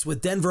service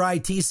with Denver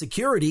IT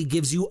Security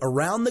gives you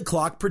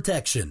around-the-clock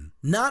protection.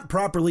 Not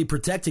properly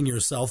protecting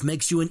yourself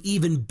makes you an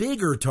even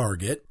bigger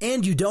target,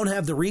 and you don't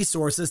have the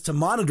resources to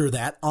monitor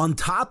that on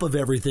top of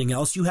everything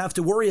else you have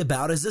to worry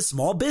about as a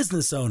small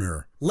business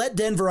owner. Let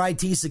Denver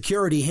IT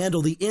Security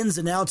handle the ins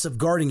and outs of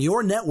guarding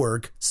your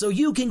network so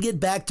you can get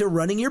back to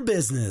running your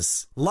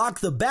business. Lock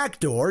the back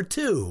door,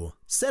 too.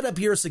 Set up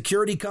your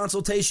security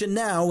consultation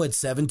now at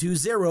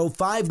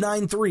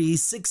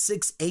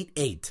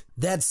 720-593-6688.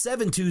 That's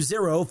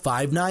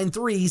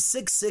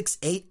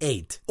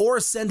 720-593-6688.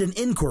 Or send an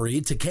inquiry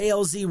to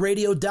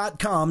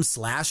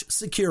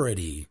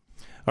klzradio.com/security.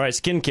 All right,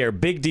 skincare,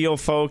 big deal,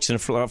 folks.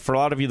 And for a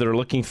lot of you that are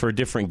looking for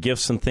different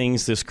gifts and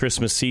things this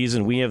Christmas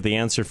season, we have the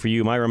answer for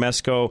you. Myra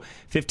Mesco,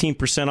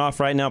 15% off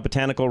right now,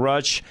 Botanical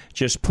Rush.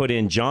 Just put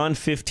in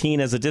John15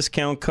 as a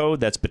discount code.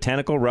 That's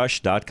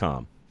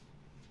botanicalrush.com.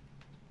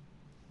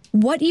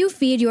 What you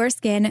feed your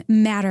skin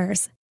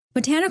matters.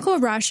 Botanical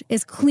Rush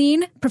is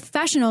clean,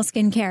 professional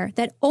skincare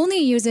that only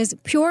uses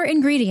pure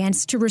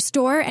ingredients to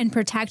restore and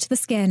protect the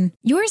skin.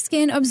 Your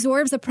skin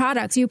absorbs the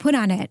products you put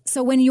on it,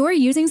 so when you're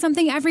using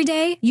something every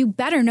day, you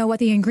better know what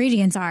the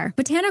ingredients are.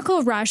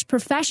 Botanical Rush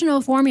professional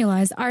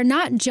formulas are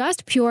not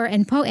just pure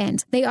and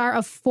potent, they are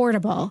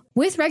affordable.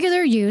 With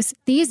regular use,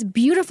 these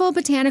beautiful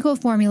botanical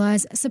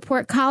formulas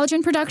support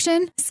collagen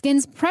production,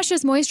 skin's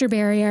precious moisture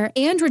barrier,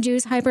 and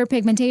reduce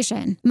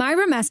hyperpigmentation.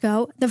 Myra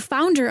Mesko, the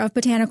founder of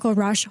Botanical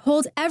Rush,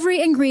 holds every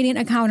ingredient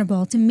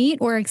accountable to meet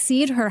or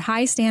exceed her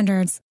high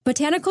standards.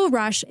 Botanical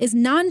Rush is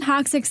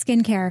non-toxic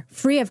skincare,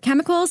 free of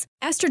chemicals,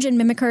 estrogen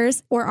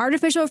mimickers, or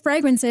artificial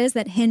fragrances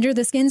that hinder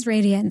the skin's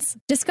radiance.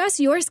 Discuss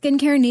your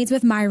skincare needs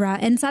with Myra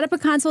and set up a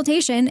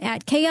consultation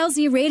at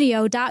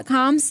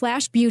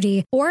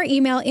klzradio.com/beauty or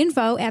email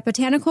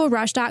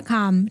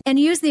info@botanicalrush.com and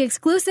use the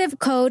exclusive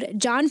code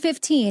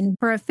JOHN15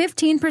 for a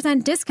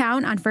 15%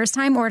 discount on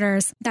first-time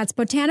orders. That's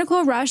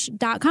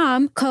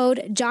botanicalrush.com,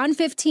 code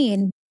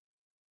JOHN15.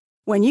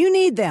 When you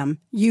need them,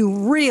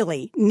 you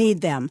really need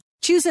them.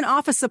 Choose an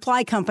office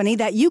supply company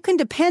that you can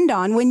depend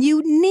on when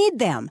you need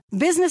them.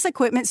 Business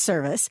Equipment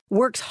Service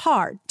works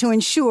hard to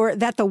ensure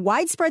that the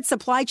widespread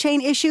supply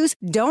chain issues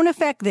don't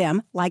affect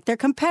them like their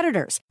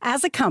competitors.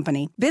 As a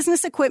company,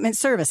 Business Equipment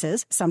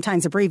Services,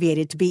 sometimes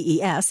abbreviated to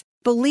BES,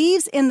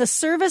 believes in the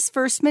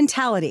service-first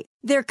mentality.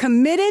 They're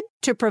committed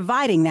to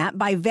providing that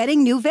by vetting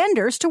new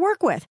vendors to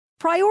work with,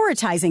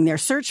 prioritizing their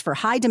search for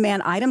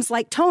high-demand items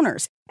like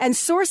toners, and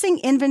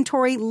sourcing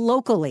inventory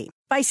locally.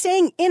 By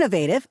staying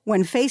innovative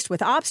when faced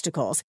with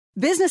obstacles,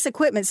 Business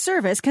Equipment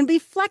Service can be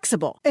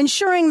flexible,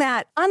 ensuring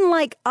that,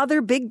 unlike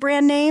other big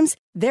brand names,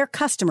 their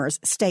customers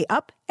stay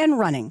up and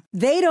running.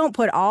 They don't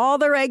put all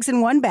their eggs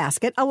in one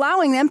basket,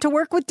 allowing them to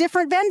work with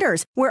different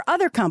vendors where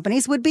other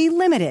companies would be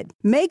limited.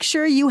 Make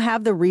sure you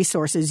have the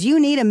resources you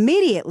need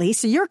immediately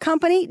so your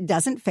company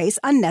doesn't face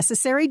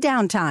unnecessary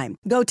downtime.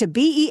 Go to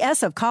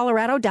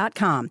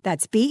besofcolorado.com.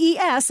 That's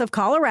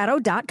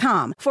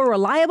besofcolorado.com for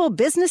reliable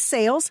business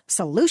sales,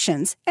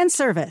 solutions, and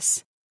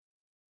service.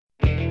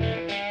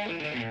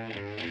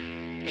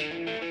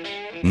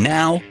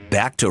 Now,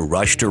 back to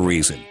Rush to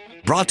Reason.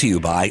 Brought to you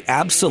by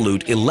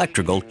Absolute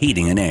Electrical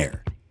Heating and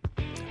Air.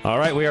 All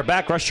right, we are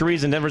back. Rush to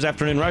Reason, Denver's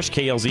Afternoon Rush,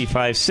 KLZ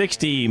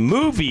 560.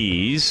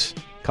 Movies,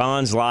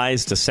 cons,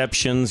 lies,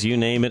 deceptions, you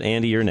name it.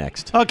 Andy, you're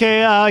next.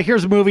 Okay,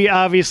 here's a movie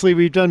obviously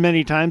we've done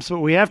many times, but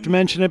we have to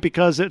mention it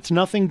because it's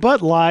nothing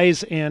but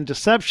lies and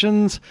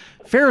deceptions.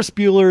 Ferris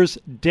Bueller's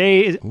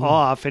Day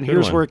Off, and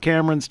here's where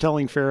Cameron's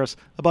telling Ferris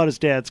about his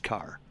dad's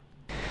car.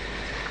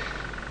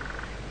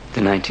 The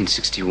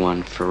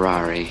 1961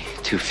 Ferrari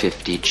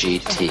 250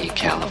 GT,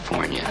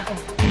 California.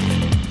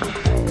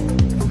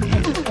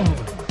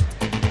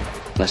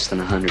 Less than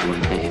 100 were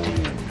made.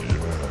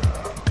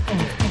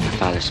 My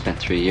father spent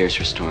 3 years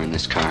restoring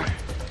this car.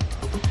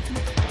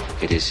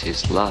 It is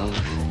his love.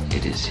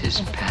 It is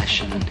his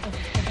passion.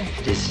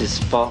 It is his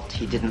fault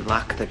he didn't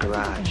lock the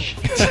garage.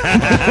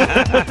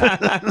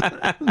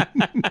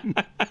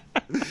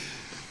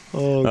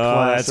 Oh,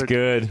 classic. That's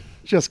good.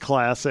 Just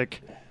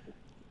classic.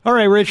 All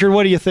right, Richard,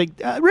 what do you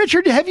think?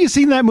 Richard, have you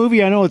seen that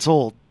movie? I know it's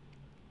old.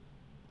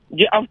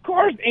 Yeah, of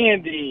course,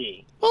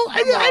 Andy. Well,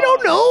 I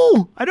don't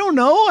know. I don't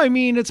know. I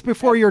mean, it's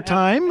before your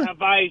time.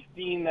 Have I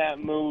seen that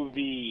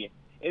movie?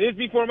 It is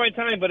before my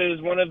time, but it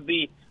is one of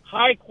the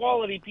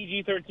high-quality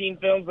PG-13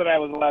 films that I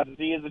was allowed to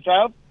see as a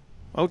child.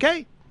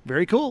 Okay,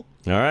 very cool.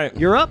 All right.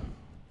 You're up.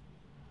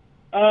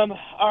 All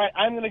right,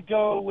 I'm going to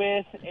go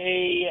with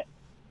I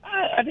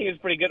think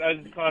it's pretty good.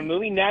 It's a con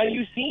movie. Now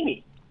You See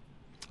Me.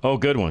 Oh,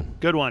 good one.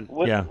 Good one.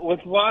 With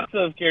lots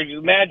of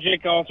characters,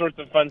 magic, all sorts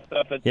of fun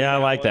stuff. Yeah, I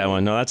like that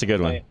one. No, that's a good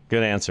one.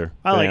 Good answer.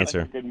 I like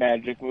answer. It's a good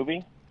magic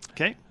movie.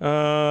 Okay.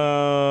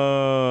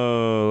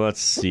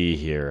 Let's see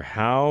here.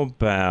 How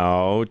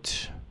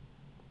about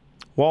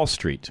Wall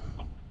Street?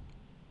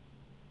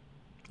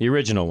 The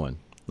original one.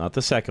 Not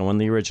the second one,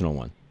 the original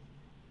one.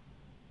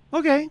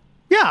 Okay.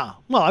 Yeah.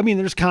 Well, I mean,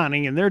 there's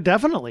conning in there,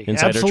 definitely.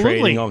 Insider Absolutely.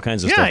 trading, all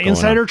kinds of stuff going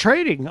insider on.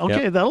 trading.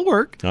 Okay, Yep. that'll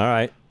work. All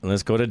right.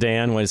 Let's go to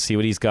Dan. Let's see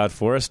what he's got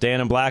for us.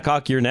 Dan and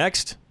Blackhawk, you're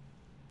next.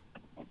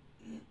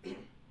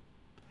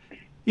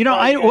 You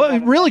know,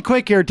 really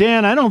quick here,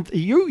 Dan,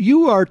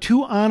 you are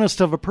too honest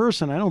of a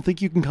person. I don't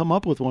think you can come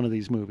up with one of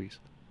these movies.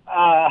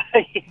 Yeah.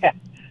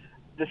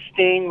 The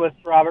Sting with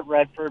Robert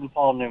Redford and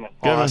Paul Newman.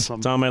 Good Awesome. one.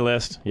 It's on my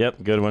list.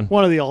 Yep, good one.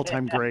 One of the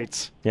all-time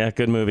greats. Yeah,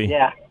 good movie.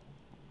 Yeah.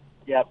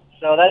 Yep.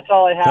 So that's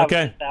all I have.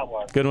 Okay. With that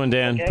one. Good one,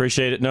 Dan. Okay.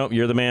 Appreciate it. Nope,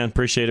 you're the man.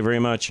 Appreciate it very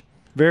much.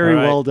 Very All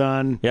right. well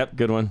done. Yep,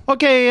 good one.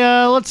 Okay,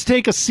 let's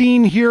take a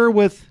scene here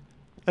with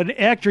an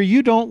actor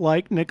you don't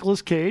like,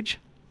 Nicolas Cage.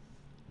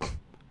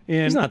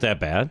 He's not that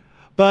bad.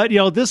 But,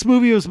 this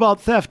movie was about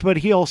theft, but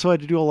he also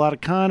had to do a lot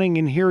of conning,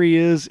 and here he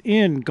is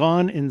in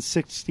Gone in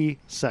 60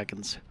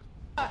 Seconds.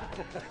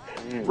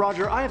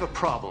 Roger, I have a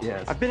problem.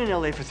 Yes. I've been in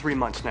LA for 3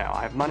 months now.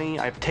 I have money,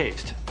 I have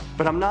taste.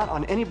 But I'm not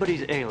on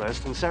anybody's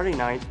A-list, and Saturday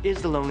night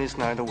is the loneliest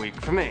night of the week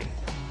for me.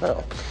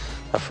 Well,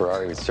 a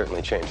Ferrari would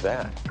certainly change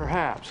that.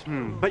 Perhaps.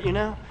 But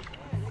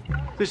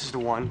this is the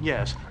one,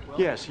 yes.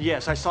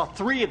 Yes, I saw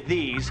 3 of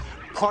these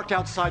parked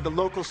outside the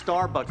local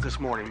Starbucks this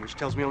morning, which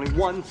tells me only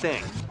one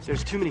thing.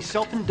 There's too many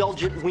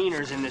self-indulgent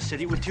wieners in this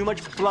city with too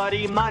much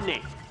bloody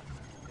money.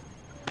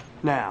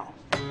 Now,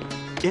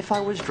 if I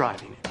was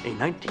driving a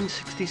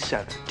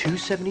 1967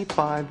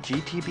 275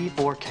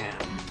 GTB4 Cam...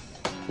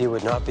 You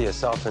would not be a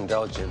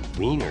self-indulgent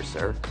wiener,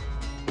 sir.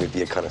 You'd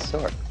be a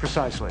connoisseur.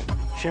 Precisely.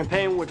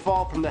 Champagne would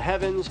fall from the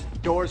heavens,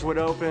 doors would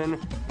open,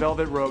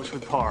 velvet ropes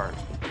would part.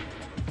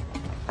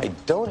 I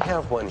don't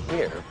have one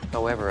here.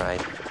 However, I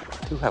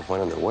do have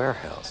one in the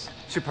warehouse.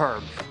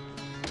 Superb.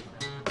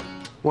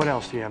 What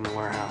else do you have in the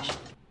warehouse?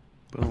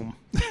 Boom.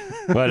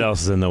 What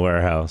else is in the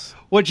warehouse?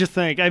 What'd you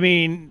think? I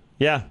mean...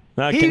 Yeah.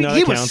 That he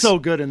counts. was so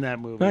good in that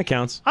movie. That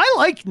counts. I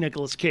like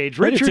Nicolas Cage.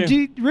 I do Richard,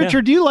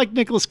 too. do you like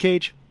Nicolas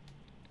Cage?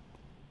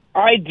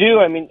 I do.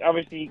 I mean,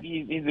 obviously,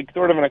 he's a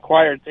sort of an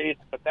acquired taste,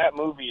 but that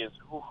movie is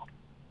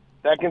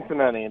second to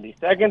none, Andy.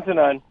 Second to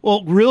none.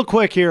 Well, real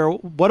quick here,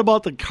 what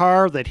about the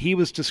car that he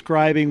was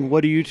describing?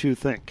 What do you two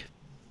think?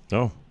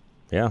 Oh,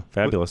 yeah,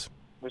 fabulous.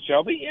 The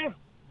Shelby? Yeah,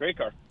 great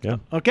car. Yeah.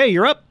 Okay,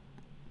 you're up.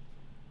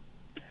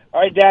 All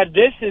right, Dad,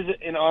 this is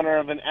in honor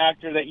of an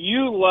actor that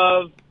you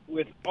love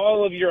with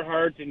all of your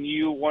heart and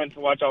you want to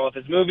watch all of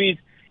his movies,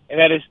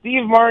 and that is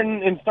Steve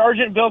Martin in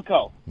Sergeant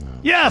Bilko.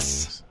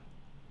 Yes!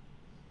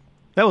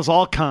 That was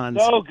all cons.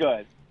 So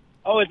good.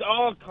 Oh, it's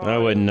all cons. I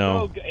wouldn't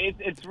know. So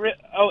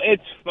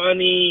it's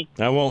funny.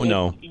 I won't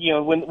know. You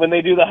know, when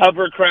they do the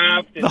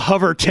hovercraft. The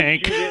hover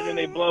tank. Shoot it and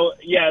they blow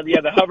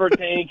the hover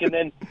tank, and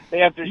then they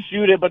have to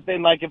shoot it, but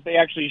then, like, if they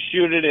actually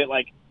shoot it, it,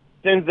 like,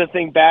 sends the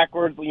thing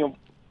backwards,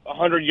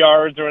 100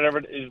 yards or whatever.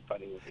 It is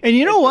funny. And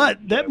you know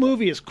what? That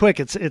movie is quick.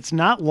 It's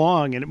not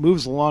long, and it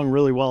moves along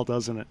really well,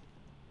 doesn't it?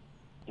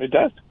 It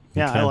does.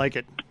 Yeah, Okay. I like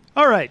it.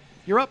 All right,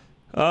 you're up.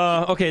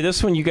 Okay,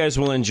 this one you guys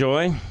will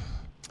enjoy.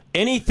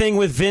 Anything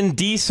with Vin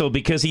Diesel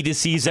because he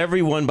deceives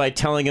everyone by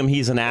telling him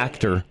he's an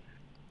actor.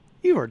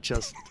 You are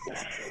just...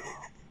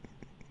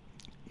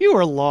 You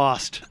are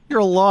lost. You're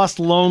a lost,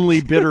 lonely,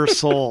 bitter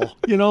soul.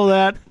 You know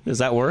that? Does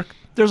that work?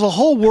 There's a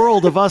whole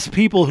world of us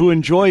people who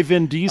enjoy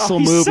Vin Diesel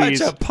he's movies.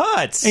 Such a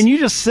putz. And you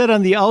just sit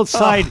on the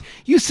outside.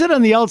 You sit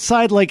on the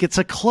outside like it's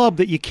a club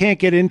that you can't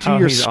get into.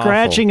 You're he's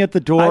scratching awful. at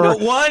the door. I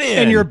don't want in.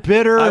 And you're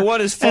bitter. I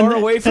want as far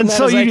away from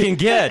that as I can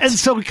get. And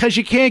so because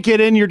you can't get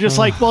in, you're just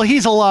like, well,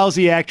 he's a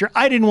lousy actor.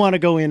 I didn't want to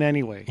go in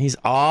anyway. He's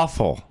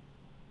awful.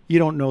 You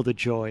don't know the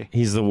joy.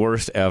 He's the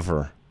worst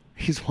ever.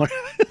 He's one.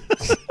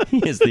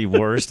 He is the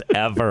worst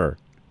ever.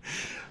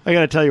 I got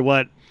to tell you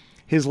what.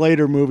 His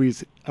later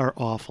movies are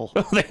awful.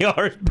 They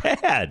are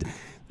bad.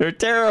 They're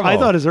terrible. I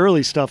thought his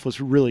early stuff was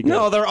really good.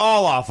 No, they're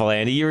all awful,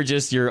 Andy. You're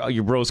just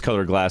your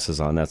rose-colored glasses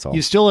on. That's all.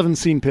 You still haven't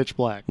seen Pitch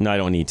Black. No, I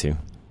don't need to.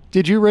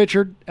 Did you,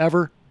 Richard,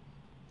 ever?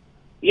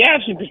 Yeah,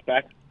 I've seen Pitch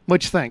Black.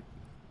 What'd you think?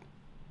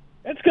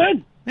 That's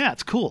good. Yeah,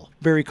 it's cool.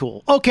 Very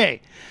cool. Okay.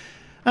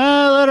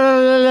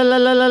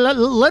 Let's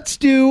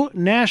do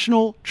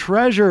National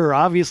Treasure.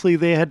 Obviously,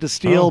 they had to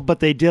steal,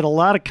 but they did a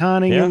lot of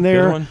conning in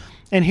there. Good one.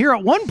 And here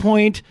at one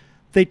point,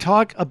 they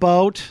talk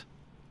about,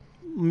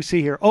 let me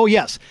see here. Oh,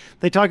 yes.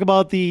 They talk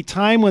about the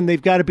time when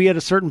they've got to be at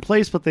a certain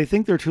place, but they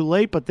think they're too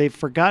late, but they've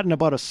forgotten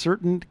about a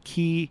certain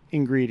key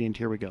ingredient.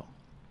 Here we go.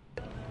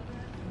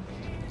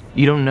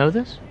 You don't know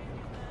this?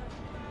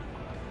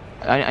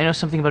 I know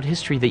something about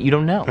history that you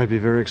don't know. I'd be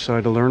very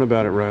excited to learn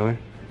about it, Riley.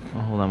 Oh,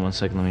 hold on one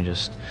second. I'm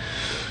just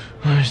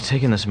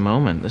taking this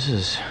moment. This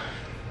is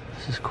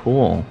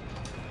cool.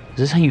 Is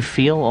this how you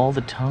feel all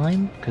the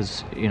time?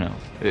 Because,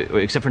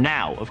 except for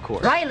now, of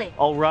course. Riley!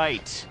 All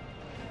right.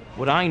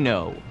 What I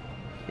know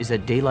is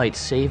that daylight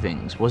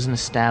savings wasn't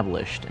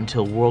established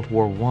until World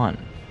War I.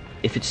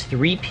 If it's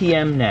 3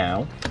 p.m.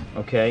 now,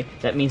 okay,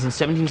 that means in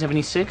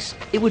 1776,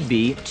 it would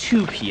be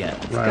 2 p.m.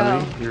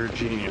 Riley, you're a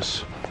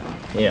genius.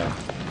 Yeah.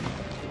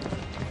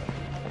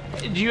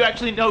 Do you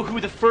actually know who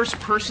the first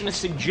person to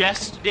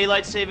suggest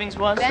daylight savings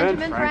was?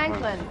 Benjamin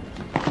Franklin.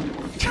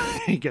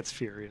 He gets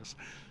furious.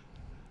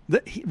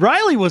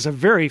 Riley was a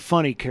very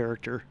funny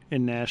character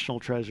in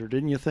National Treasure,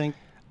 didn't you think?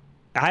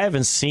 I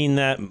haven't seen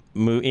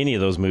any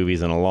of those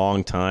movies in a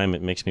long time.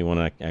 It makes me want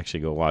to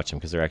actually go watch them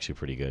because they're actually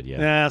pretty good.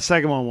 Yeah.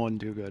 Second one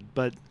wasn't too good,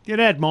 but it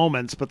had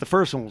moments. But the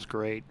first one was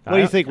great. What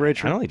do you think,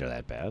 Richard? I don't think they're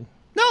that bad.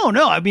 No.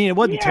 I mean, it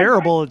wasn't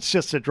terrible. It's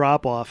just a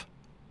drop off.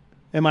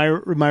 Am I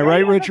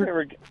right,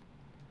 Richard?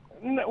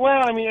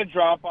 Well, I mean, a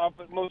drop off,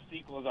 but most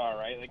sequels are,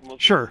 right? Like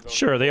most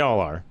Sure, they all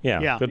are.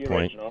 Yeah. Good The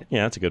point. original.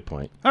 Yeah, that's a good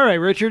point. All right,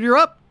 Richard, you're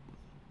up.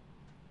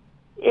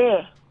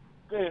 Yeah.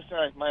 Good.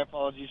 Sorry, my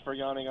apologies for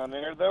yawning on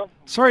there, though.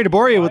 Sorry to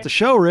bore you with the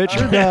show,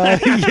 Richard.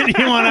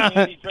 You want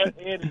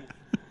to?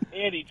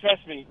 Andy,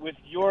 trust me. With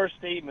your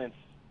statements,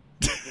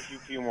 there's a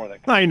few more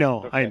that come. I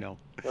know. Okay. I know.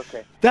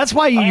 Okay. That's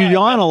why you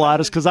yawn a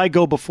lot, is because I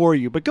go before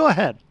you. But go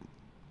ahead.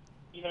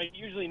 I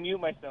usually mute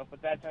myself,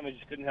 but that time I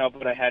just couldn't help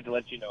it. I had to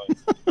let you know.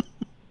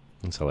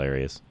 That's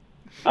hilarious.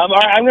 All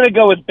right, I'm going to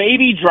go with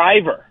Baby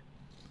Driver.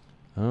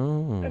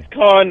 Oh. It's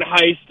con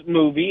heist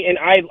movie, and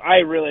I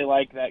really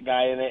like that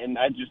guy in it, and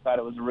I just thought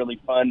it was really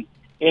fun,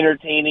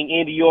 entertaining.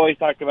 Andy, you always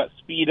talked about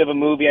speed of a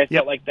movie. I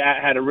felt like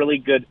that had a really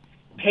good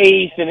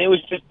pace, and it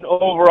was just an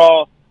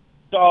overall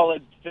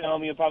solid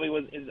film. You probably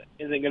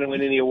isn't going to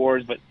win any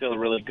awards, but still a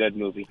really good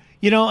movie.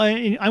 You know,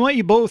 I want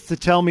you both to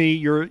tell me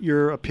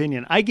your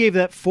opinion. I gave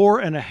that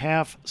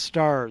 4.5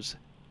 stars.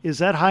 Is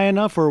that high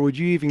enough, or would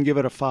you even give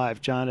it a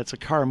 5, John? It's a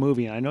car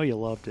movie, and I know you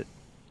loved it.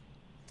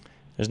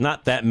 There's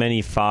not that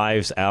many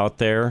 5s out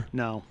there.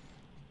 No.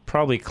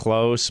 Probably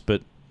close,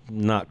 but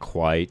not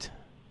quite.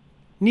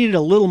 Needed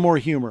a little more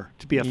humor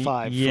to be a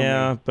 5.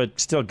 Yeah, but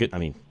still good. I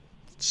mean,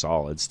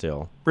 solid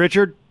still.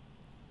 Richard?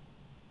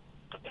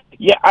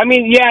 Yeah, I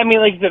mean,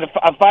 like you said,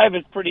 a 5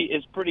 is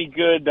pretty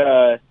good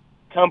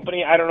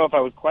company. I don't know if I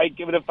would quite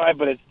give it a 5,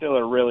 but it's still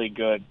a really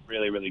good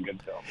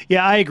film.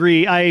 Yeah, I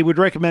agree. I would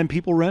recommend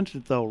people rent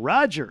it, though.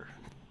 Roger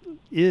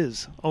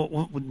is...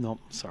 Oh, no,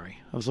 sorry.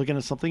 I was looking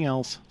at something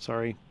else.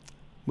 Sorry.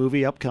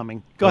 Movie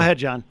upcoming. Go ahead,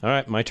 John. All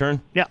right, my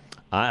turn? Yeah.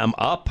 I am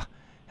up.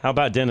 How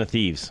about Den of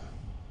Thieves?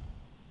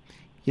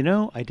 You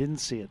know, I didn't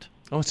see it.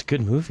 Oh, it's a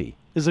good movie.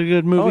 Is it a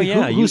good movie?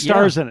 Oh, yeah. Who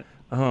stars in it?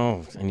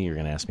 Oh, I knew you were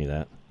going to ask me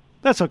that.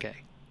 That's okay.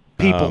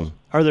 People.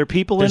 Are there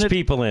people in it? There's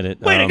people in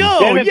it. Way to go!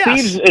 Den of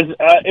Yes. Thieves is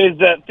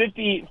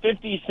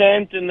 50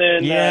 Cent, and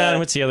then... Yeah,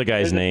 what's the other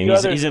guy's name?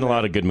 He's in a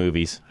lot of good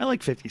movies. I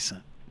like 50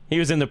 Cent. He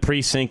was in The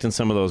Precinct and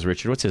some of those,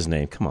 Richard. What's his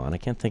name? Come on, I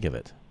can't think of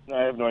it.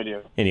 I have no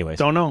idea. Anyways.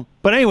 Don't know.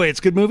 But anyway, it's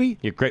a good movie.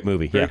 Yeah, great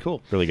movie. Very yeah,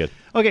 cool. Really good.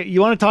 Okay, you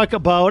want to talk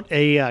about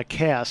a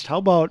cast. How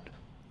about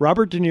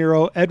Robert De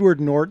Niro, Edward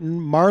Norton,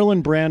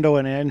 Marlon Brando,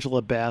 and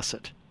Angela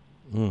Bassett?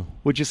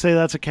 Would you say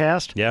that's a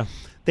cast? Yeah.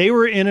 They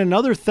were in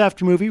another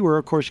theft movie where,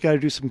 of course, you got to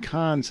do some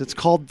cons. It's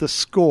called The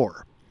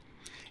Score.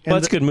 Well,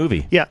 that's a good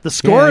movie. Yeah, The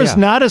Score is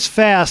not as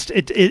fast. No,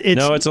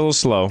 it's a little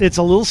slow. It's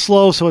a little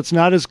slow, so it's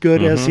not as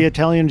good as The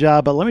Italian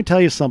Job. But let me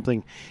tell you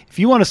something. If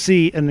you want to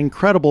see an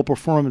incredible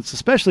performance,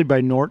 especially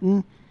by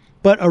Norton,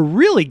 but a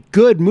really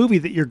good movie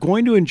that you're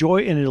going to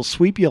enjoy and it'll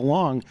sweep you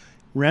along,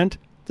 rent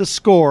The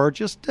Score.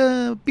 Just be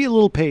a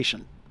little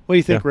patient. What do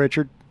you think,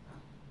 Richard?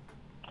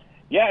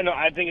 Yeah, no,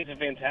 I think it's a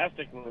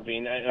fantastic movie,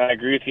 and I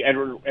agree with you,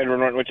 Edward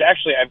Norton, which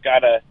actually I've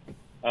got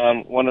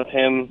one of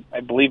him, I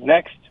believe,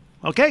 next.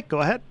 Okay, go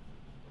ahead.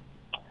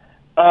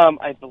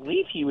 I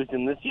believe he was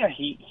in this. Yeah,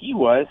 he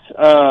was.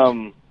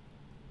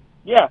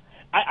 Yeah,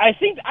 I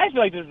feel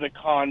like this is a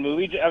con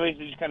movie. I mean,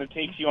 it just kind of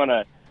takes you on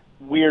a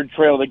weird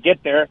trail to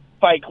get there.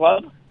 Fight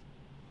Club.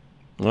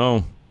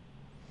 Oh,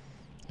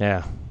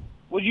 yeah.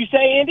 Would you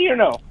say, Andy, or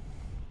no?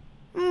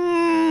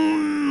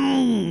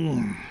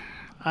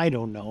 I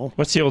don't know.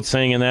 What's the old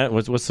saying in that?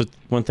 What's the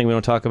one thing we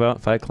don't talk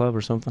about? Fight Club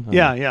or something?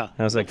 Yeah.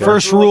 How's that go?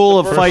 First rule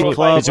of Fight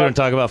Club is you don't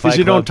talk about Fight Club.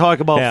 you don't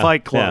talk about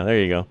Fight Club. Yeah, there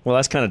you go. Well,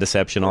 that's kind of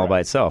deception all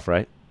by itself,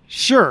 right?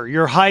 Sure,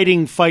 you're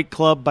hiding Fight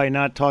Club by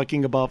not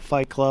talking about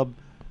Fight Club.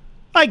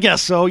 I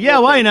guess so. Yeah,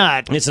 why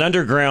not? It's an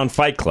underground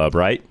fight club,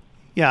 right?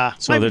 Yeah.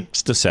 So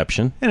it's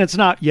deception. And it's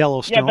not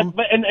Yellowstone. Yeah,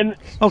 but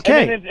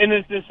okay. And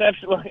it's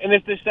deception. And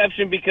it's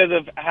deception because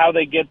of how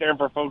they get there. And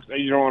for folks,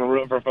 you don't want to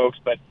ruin it for folks,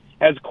 but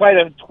has quite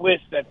a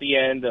twist at the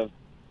end of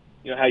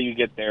how you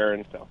get there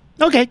and stuff.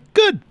 Okay,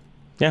 good.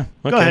 Yeah.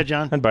 Okay. Go ahead,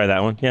 John. I'd buy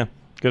that one. Yeah,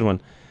 good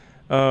one.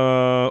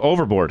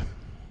 Overboard.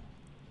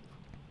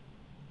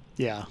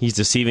 Yeah. He's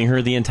deceiving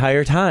her the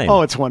entire time.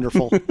 Oh, it's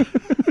wonderful.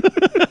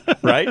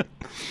 Right?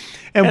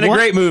 And a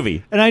great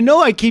movie. And I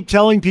know I keep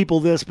telling people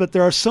this, but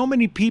there are so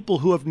many people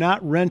who have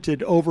not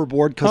rented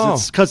Overboard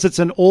because it's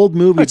an old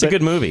movie. It's a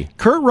good movie.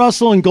 Kurt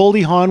Russell and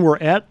Goldie Hawn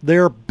were at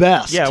their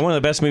best. Yeah, one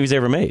of the best movies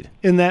ever made.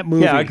 In that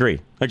movie. Yeah, I agree.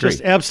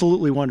 Just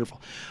absolutely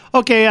wonderful.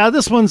 Okay,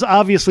 this one's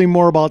obviously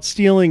more about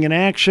stealing and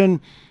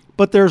action,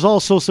 but there's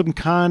also some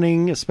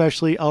conning,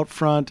 especially out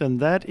front, and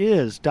that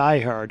is Die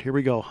Hard. Here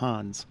we go,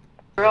 Hans.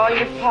 For all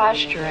your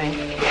posturing,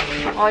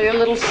 all your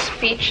little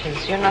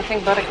speeches, you're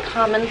nothing but a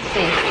common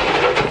thief.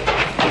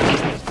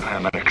 I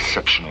am an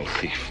exceptional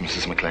thief,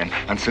 Mrs. McLean,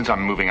 and since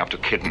I'm moving up to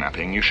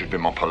kidnapping, you should be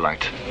more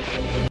polite.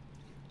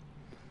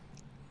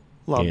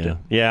 Loved it.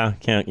 Yeah,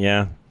 can't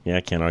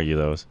argue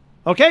those.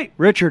 Okay,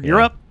 Richard,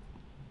 you're up.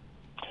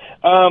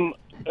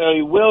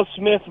 Will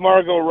Smith,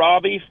 Margot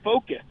Robbie,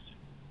 Focus.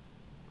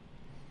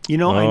 I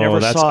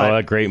never saw it.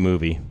 A great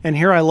movie. And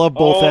here I love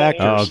both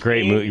actors. Oh,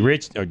 great movie.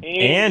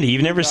 Andy,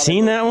 you've never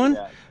seen that one?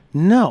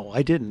 No,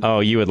 I didn't. Oh,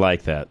 you would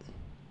like that.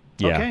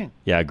 Yeah. Okay.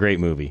 Yeah, great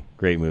movie.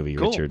 Great movie,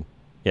 Cool. Richard.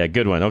 Yeah,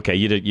 good one. Okay,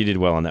 you did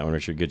well on that one,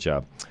 Richard. Good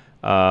job.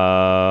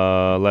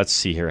 Let's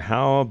see here.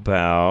 How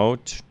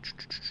about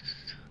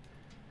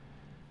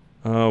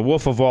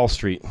Wolf of Wall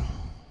Street?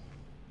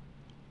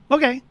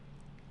 Okay.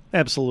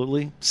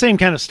 Absolutely. Same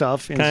kind of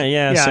stuff.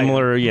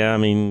 Similar. Yeah, I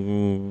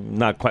mean,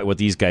 not quite what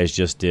these guys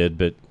just did,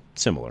 but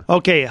similar.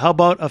 Okay, how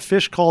about A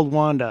Fish Called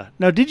Wanda?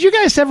 Now, did you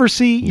guys ever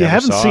see... You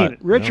haven't seen it.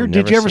 Richard,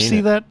 did you ever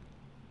see that?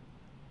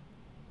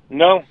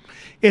 No.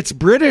 It's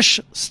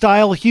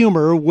British-style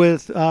humor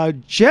with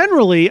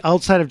generally,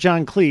 outside of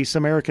John Cleese,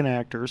 American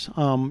actors.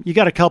 You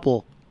got a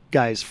couple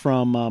guys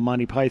from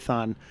Monty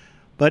Python,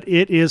 but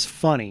it is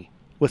funny.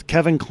 With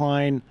Kevin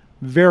Kline,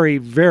 very,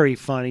 very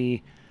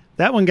funny.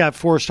 That one got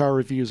 4-star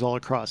reviews all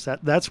across.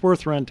 That's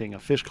worth renting. A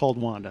Fish Called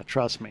Wanda.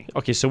 Trust me.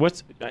 Okay, so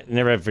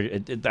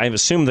I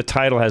assume the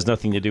title has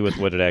nothing to do with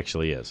what it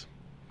actually is.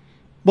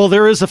 Well,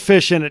 there is a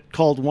fish in it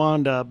called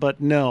Wanda,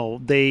 but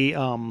no,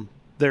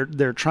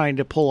 they're trying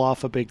to pull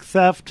off a big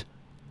theft,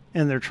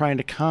 and they're trying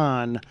to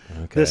con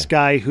this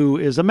guy who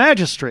is a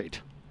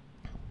magistrate.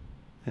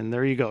 And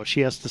there you go.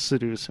 She has to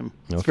seduce him.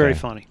 It's very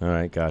funny. All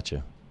right,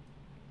 gotcha.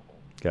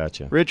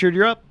 Richard,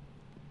 you're up.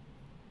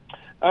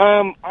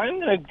 I'm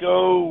going to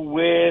go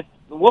with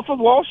The Wolf of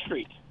Wall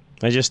Street.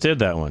 I just did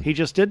that one. He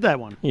just did that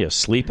one. You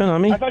sleeping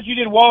on me? I thought you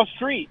did Wall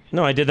Street.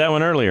 No, I did that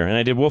one earlier, and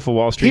I did Wolf of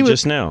Wall Street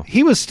just now.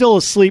 He was still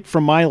asleep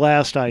from my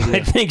last idea. I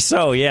think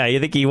so, yeah.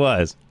 You think he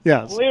was?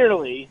 Yes.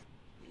 Clearly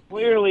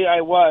I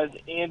was.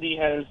 Andy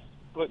has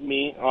put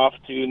me off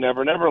to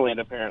Never Never Land,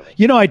 apparently.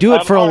 You know, I do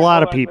it for a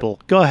lot of people.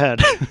 Go ahead.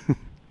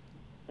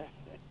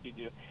 You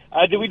do.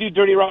 Did we do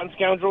Dirty Rotten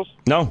Scoundrels?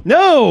 No.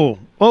 No!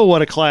 Oh,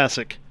 what a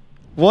classic.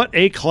 What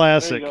a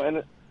classic. There you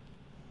go.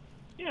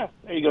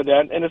 There you go,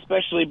 Dad. And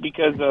especially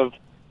because of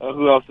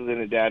who else is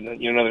in it, Dad.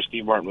 Another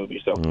Steve Martin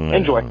movie. So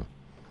enjoy.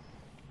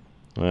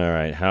 All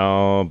right.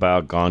 How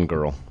about Gone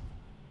Girl?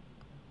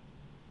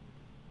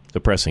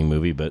 Depressing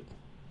movie, but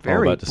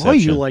all about deception. Boy,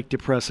 you like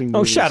depressing movies.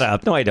 Oh, shut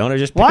up. No, I don't. I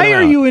just Why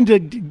are you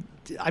into...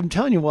 I'm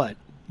telling you what.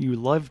 You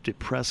love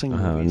depressing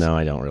movies. No,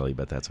 I don't really,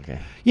 but that's okay.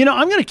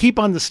 I'm going to keep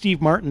on the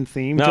Steve Martin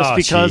theme just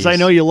because geez. I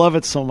know you love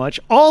it so much.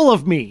 All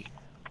of Me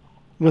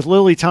with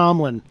Lily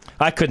Tomlin.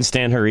 I couldn't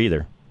stand her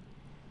either.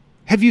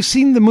 Have you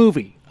seen the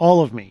movie,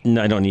 All of Me?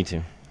 No, I don't need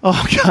to.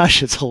 Oh,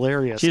 gosh, it's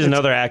hilarious. She's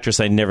another actress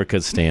I never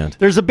could stand.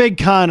 There's a big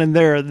con in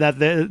there that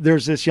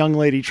there's this young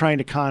lady trying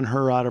to con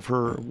her out of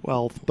her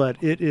wealth,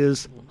 but it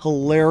is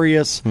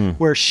hilarious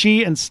where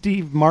she and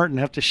Steve Martin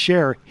have to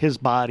share his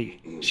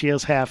body. She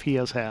has half, he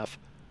has half.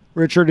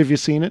 Richard, have you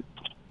seen it?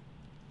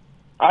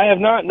 I have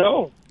not,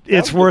 no.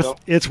 It's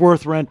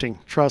worth renting,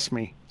 trust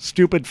me.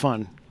 Stupid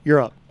fun. You're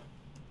up.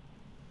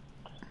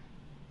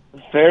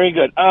 Very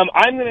good.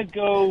 I'm going to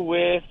go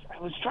with...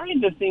 I was trying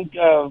to think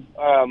of...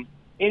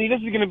 Andy,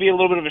 this is going to be a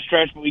little bit of a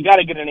stretch, but we got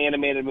to get an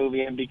animated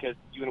movie in because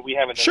we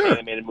haven't done an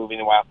animated movie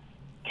in a while.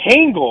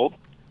 Tangled,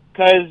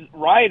 because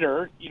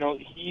Ryder,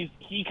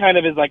 he kind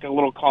of is like a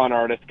little con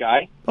artist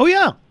guy. Oh,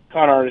 yeah.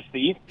 Con artist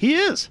thief. He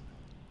is.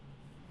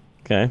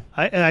 Okay.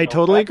 I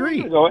totally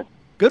agree.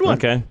 Good one.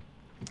 Okay.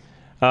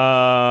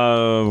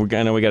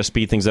 I know we got to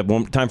speed things up.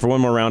 Time for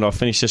one more round. I'll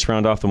finish this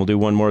round off, and we'll do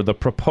one more. The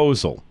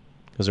Proposal.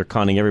 Because they're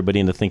conning everybody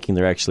into thinking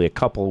they're actually a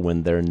couple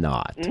when they're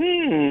not.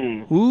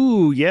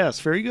 Ooh, yes.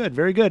 Very good.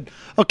 Very good.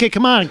 Okay,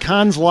 come on.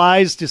 Cons,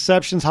 lies,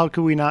 deceptions. How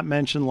could we not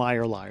mention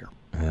Liar, Liar?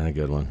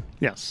 Good one.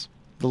 Yes.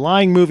 The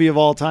lying movie of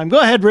all time. Go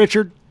ahead,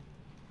 Richard.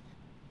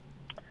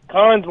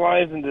 Cons,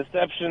 lies, and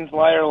deceptions.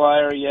 Liar,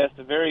 Liar. Yes,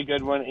 a very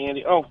good one,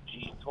 Andy. Oh,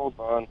 geez. Hold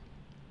on.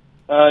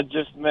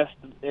 Just messed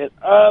it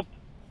up.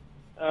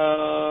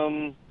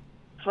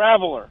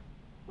 Traveler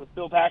with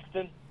Bill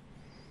Paxton.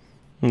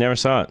 Never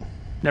saw it.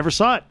 Never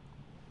saw it.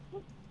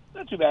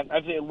 Not too bad.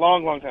 I'd say a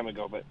long, long time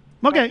ago, but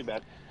okay. Not too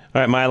bad.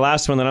 All right, my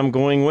last one that I'm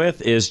going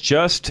with is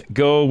Just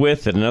Go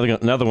With It.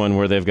 Another one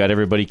where they've got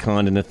everybody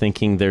conned into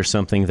thinking they're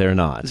something they're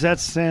not. Is that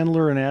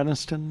Sandler and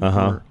Aniston?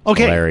 Uh-huh.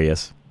 Okay.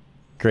 Hilarious.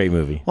 Great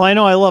movie. Well, I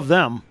know I love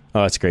them.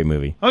 Oh, it's a great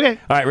movie. Okay.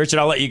 All right, Richard,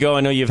 I'll let you go.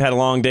 I know you've had a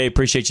long day.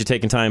 Appreciate you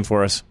taking time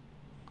for us.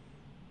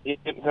 Yeah,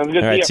 sounds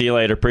good. All right, see you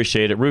later.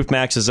 Appreciate it. Roof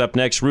Max is up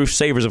next. Roof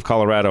Savers of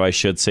Colorado, I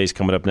should say, is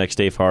coming up next.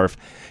 Dave Hart.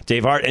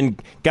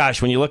 And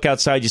gosh, when you look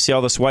outside, you see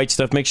all this white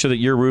stuff. Make sure that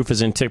your roof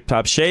is in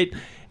tip-top shape.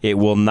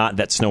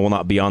 That snow will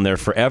not be on there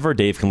forever.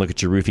 Dave can look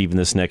at your roof even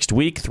this next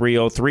week.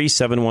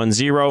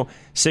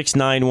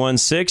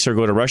 303-710-6916 or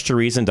go to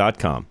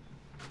rushtoreason.com.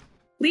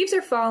 Leaves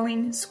are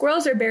falling,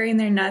 squirrels are burying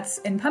their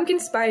nuts, and pumpkin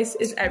spice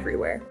is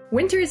everywhere.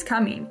 Winter is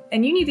coming,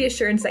 and you need the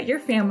assurance that your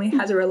family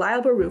has a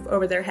reliable roof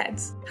over their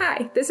heads.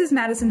 Hi, this is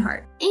Madison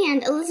Hart.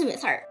 And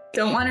Elizabeth Hart.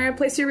 Don't want to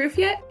replace your roof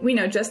yet? We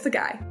know just the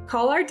guy.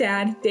 Call our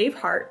dad, Dave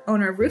Hart,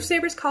 owner of Roof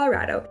Savers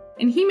Colorado,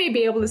 and he may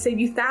be able to save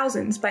you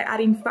thousands by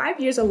adding 5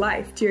 years of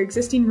life to your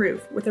existing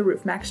roof with a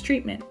Roof Max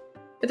treatment.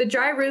 With a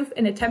dry roof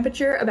and a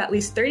temperature of at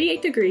least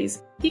 38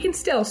 degrees, he can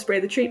still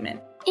spray the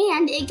treatment.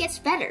 And it gets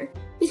better.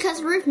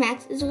 Because Roof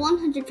Max is a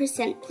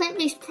 100%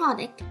 plant-based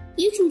product,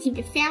 you can keep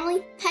your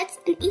family, pets,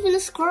 and even a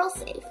squirrel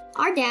safe.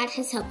 Our dad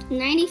has helped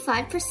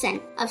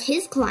 95% of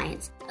his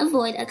clients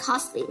avoid a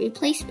costly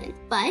replacement.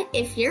 But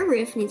if your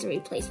roof needs a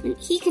replacement,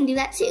 he can do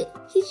that too.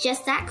 He's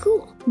just that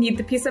cool. Need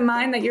the peace of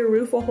mind that your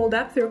roof will hold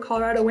up through a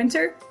Colorado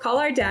winter? Call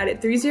our dad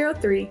at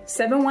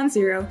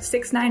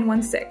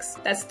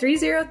 303-710-6916. That's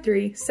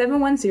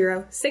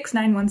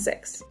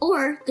 303-710-6916.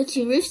 Or go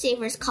to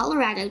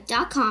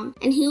roofsaverscolorado.com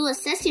and he will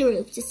assess your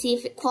roof to see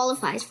if it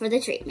qualifies for the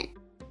treatment.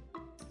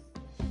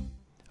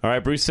 All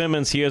right, Bruce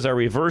Simmons, he is our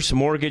reverse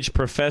mortgage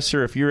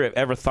professor. If you've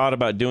ever thought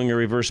about doing a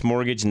reverse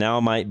mortgage, now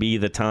might be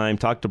the time.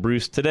 Talk to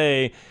Bruce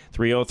today,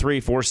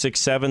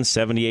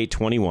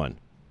 303-467-7821.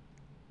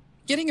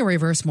 Getting a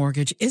reverse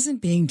mortgage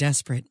isn't being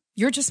desperate.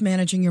 You're just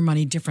managing your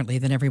money differently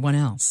than everyone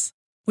else.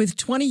 With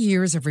 20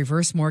 years of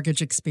reverse mortgage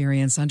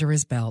experience under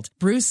his belt,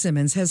 Bruce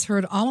Simmons has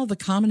heard all of the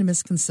common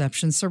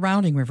misconceptions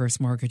surrounding reverse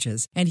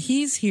mortgages, and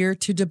he's here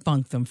to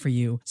debunk them for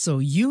you so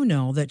you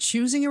know that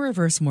choosing a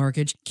reverse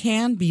mortgage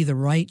can be the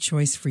right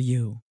choice for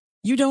you.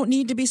 You don't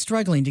need to be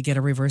struggling to get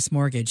a reverse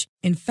mortgage.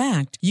 In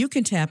fact, you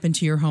can tap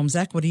into your home's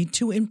equity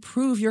to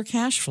improve your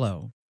cash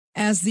flow.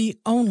 As the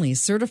only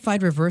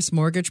certified reverse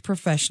mortgage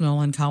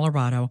professional in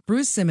Colorado,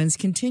 Bruce Simmons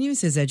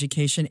continues his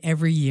education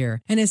every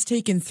year and has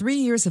taken 3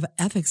 years of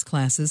ethics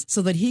classes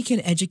so that he can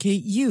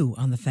educate you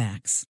on the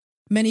facts.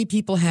 Many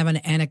people have an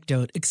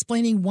anecdote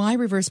explaining why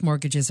reverse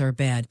mortgages are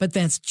bad, but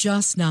that's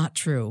just not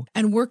true.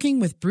 And working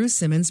with Bruce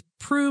Simmons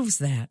proves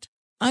that.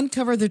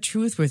 Uncover the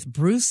truth with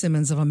Bruce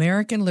Simmons of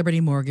American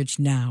Liberty Mortgage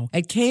now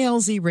at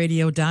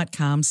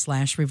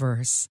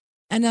klzradio.com/reverse.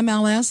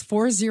 NMLS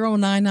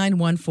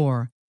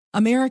 409914.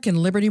 American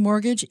Liberty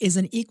Mortgage is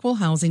an equal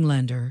housing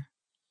lender.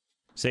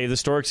 Save the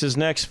Storks is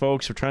next,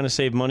 folks. We're trying to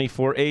save money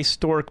for a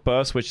stork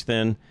bus, which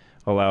then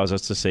allows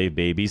us to save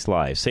babies'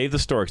 lives. Save the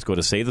Storks. Go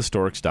to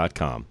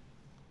SaveTheStorks.com.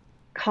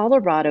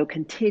 Colorado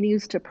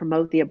continues to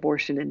promote the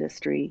abortion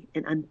industry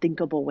in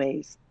unthinkable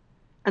ways.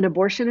 An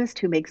abortionist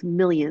who makes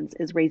millions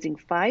is raising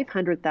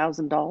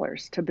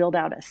 $500,000 to build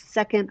out a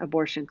second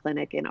abortion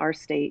clinic in our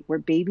state where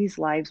babies'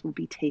 lives will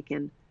be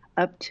taken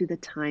up to the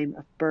time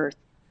of birth.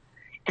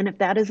 And if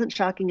that isn't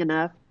shocking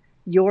enough,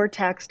 your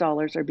tax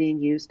dollars are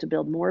being used to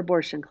build more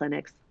abortion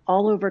clinics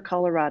all over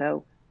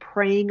Colorado,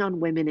 preying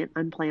on women in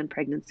unplanned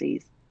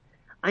pregnancies.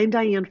 I'm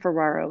Diane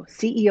Ferraro,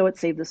 CEO at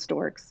Save the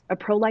Storks, a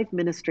pro-life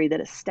ministry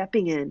that is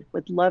stepping in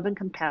with love and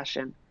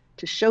compassion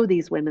to show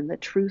these women the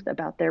truth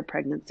about their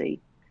pregnancy.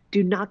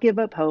 Do not give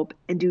up hope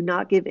and do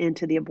not give in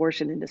to the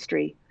abortion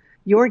industry.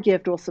 Your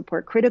gift will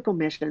support critical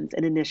missions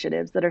and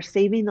initiatives that are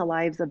saving the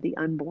lives of the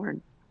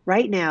unborn.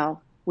 Right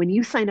now, when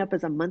you sign up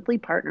as a monthly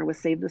partner with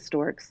Save the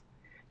Storks,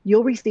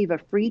 you'll receive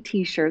a free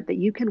t-shirt that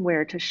you can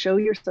wear to show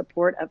your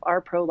support of our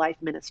pro-life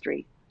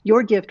ministry.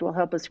 Your gift will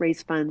help us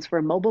raise funds for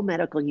a mobile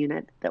medical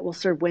unit that will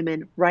serve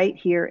women right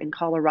here in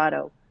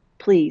Colorado.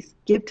 Please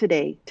give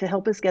today to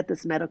help us get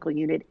this medical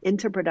unit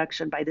into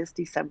production by this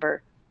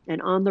December and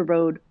on the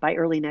road by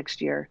early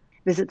next year.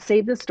 Visit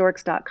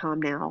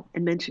SaveTheStorks.com now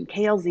and mention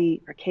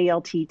KLZ or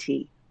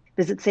KLTT.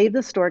 Visit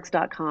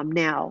SaveTheStorks.com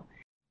now.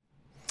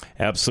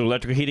 Absolute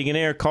Electrical Heating and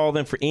Air. Call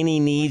them for any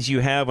needs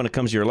you have when it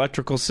comes to your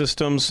electrical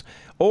systems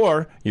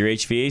or your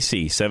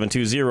HVAC.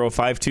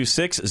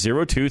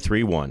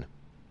 720-526-0231.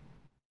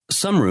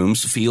 Some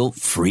rooms feel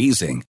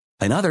freezing,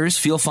 and others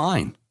feel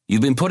fine.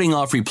 You've been putting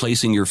off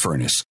replacing your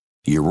furnace.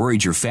 You're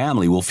worried your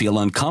family will feel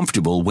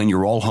uncomfortable when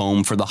you're all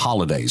home for the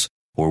holidays.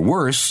 Or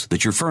worse,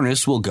 that your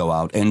furnace will go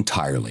out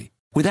entirely.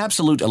 With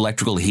Absolute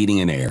Electrical Heating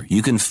and Air,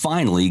 you can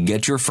finally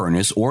get your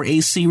furnace or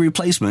AC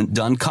replacement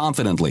done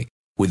confidently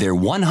with their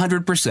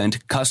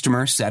 100%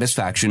 customer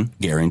satisfaction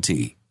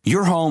guarantee.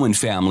 Your home and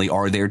family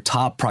are their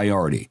top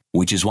priority,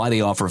 which is why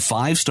they offer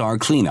 5-star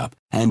cleanup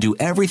and do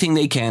everything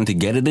they can to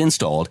get it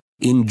installed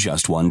in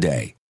just one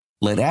day.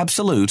 Let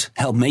Absolute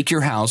help make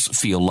your house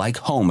feel like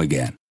home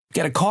again.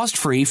 Get a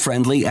cost-free,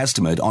 friendly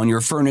estimate on your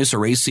furnace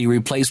or AC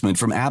replacement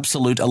from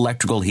Absolute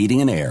Electrical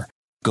Heating and Air.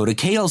 Go to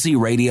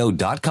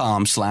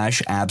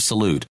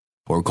klzradio.com/absolute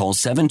or call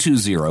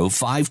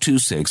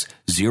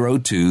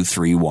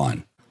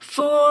 720-526-0231.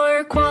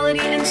 For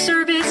quality and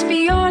service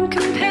beyond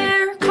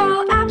compare,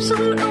 call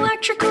Absolute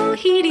Electrical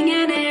Heating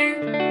and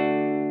Air.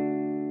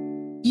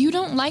 You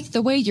don't like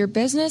the way your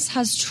business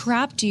has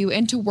trapped you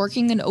into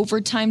working an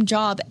overtime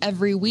job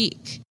every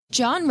week.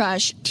 John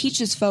Rush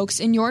teaches folks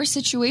in your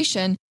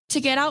situation to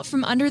get out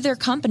from under their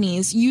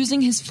companies using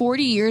his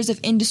 40 years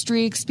of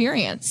industry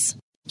experience.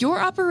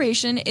 Your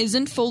operation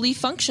isn't fully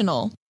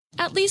functional,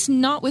 at least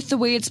not with the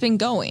way it's been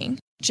going.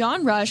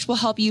 John Rush will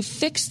help you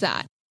fix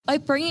that by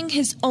bringing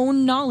his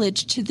own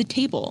knowledge to the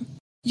table.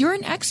 You're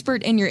an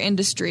expert in your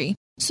industry,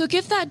 so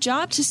give that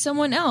job to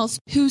someone else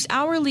whose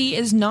hourly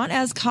is not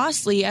as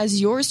costly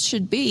as yours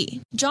should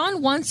be.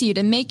 John wants you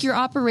to make your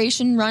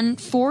operation run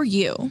for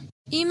you.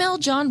 Email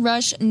John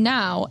Rush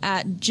now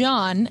at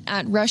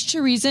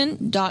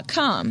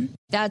john@rushtoreason.com.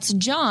 That's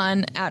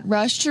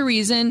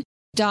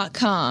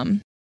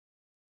john@rushtoreason.com.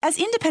 As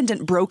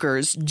independent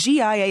brokers,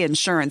 GIA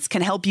Insurance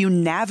can help you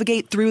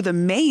navigate through the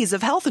maze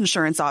of health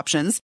insurance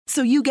options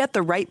so you get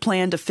the right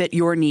plan to fit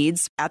your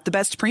needs at the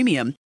best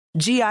premium.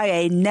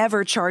 GIA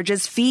never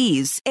charges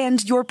fees,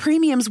 and your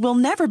premiums will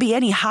never be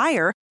any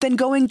higher than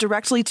going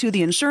directly to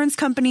the insurance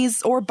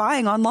companies or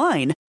buying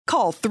online.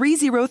 Call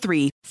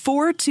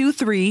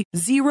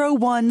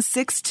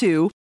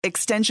 303-423-0162,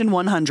 extension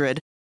 100.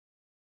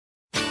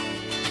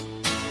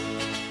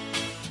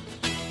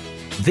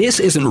 This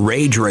isn't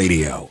Rage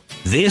Radio.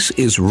 This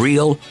is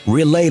real,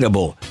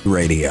 relatable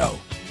radio.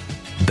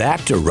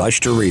 Back to Rush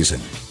to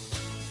Reason.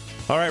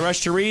 All right, Rush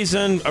to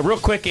Reason. Real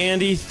quick,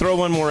 Andy, throw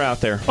one more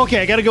out there.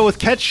 Okay, I got to go with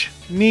Catch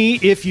Me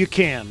If You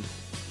Can.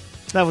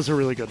 That was a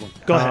really good one.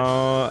 Go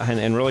ahead.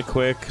 And really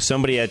quick,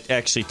 somebody had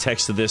actually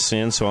texted this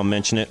in, so I'll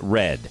mention it.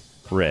 Red.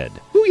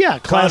 Oh, yeah,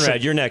 classic.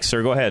 Conrad, you're next,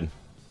 sir. Go ahead.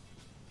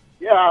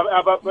 Yeah,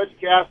 how about Butch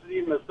Cassidy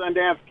and the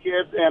Sundance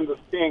Kids and the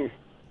Sting?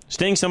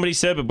 Sting, somebody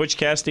said, but Butch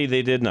Cassidy,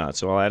 they did not,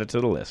 so I'll add it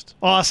to the list.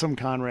 Awesome,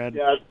 Conrad.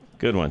 Yeah.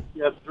 Good one.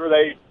 Yes, where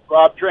they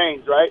rob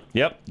trains, right?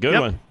 Yep, good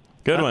one.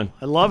 Good one.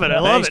 I love it.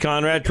 Thanks,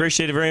 Conrad.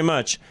 Appreciate it very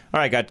much. All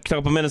right, got a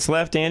couple minutes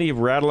left. Andy,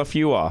 rattle a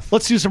few off.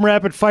 Let's do some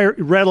rapid fire.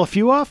 Rattle a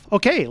few off?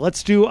 Okay,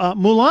 let's do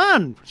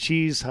Mulan.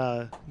 She's,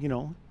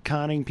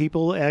 conning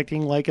people,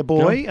 acting like a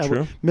boy. Yeah,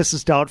 true.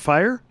 Mrs.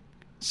 Doubtfire.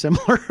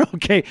 Similar.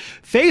 Okay.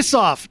 Face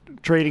Off,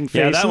 trading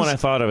faces. Yeah, that one I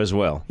thought of as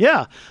well.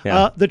 Yeah.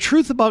 Yeah. The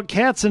Truth About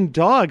Cats and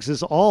Dogs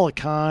is all a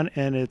con,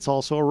 and it's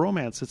also a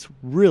romance. It's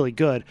really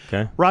good.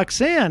 Okay.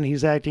 Roxanne,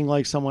 he's acting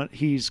like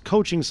he's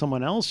coaching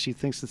someone else. She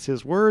thinks it's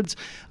his words.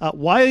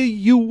 While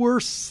You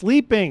Were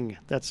Sleeping,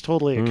 that's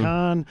totally a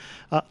con.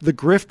 The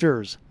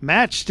Grifters,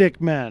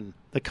 Matchstick Men,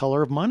 The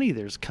Color of Money,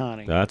 there's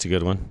conning. That's a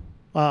good one.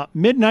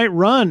 Midnight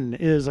Run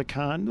is a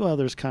con. Well,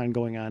 there's con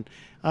going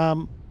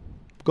on.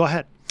 Go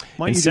ahead.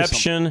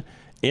 Inception,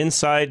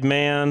 Inside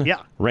Man,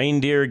 Yeah.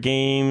 Reindeer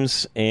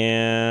Games,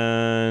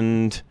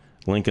 and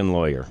Lincoln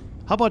Lawyer.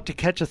 How about To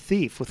Catch a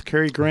Thief with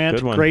Cary Grant,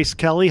 Good one. Grace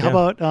Kelly? How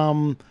Yeah.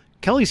 about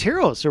Kelly's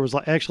Heroes? There was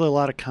actually a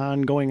lot of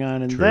con going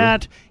on in True.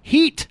 that.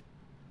 Heat,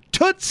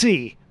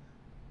 Tootsie.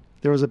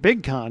 There was a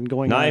big con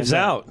going Knives on.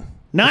 Out.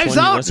 Knives That's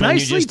one- Out. that's one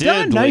Nicely you just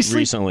done. did Nicely.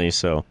 recently,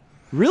 so.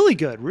 Really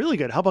good. Really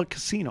good. How about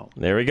Casino?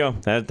 There we go.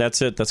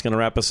 That's it. That's going to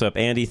wrap us up.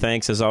 Andy,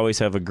 thanks as always.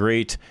 Have a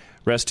great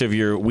rest of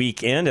your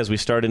weekend as we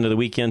start into the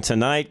weekend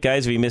tonight.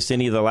 Guys, if you missed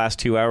any of the last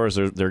 2 hours,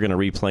 they're going to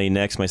replay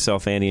next.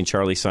 Myself, Andy, and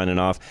Charlie signing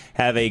off.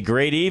 Have a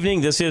great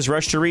evening. This is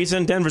Rush to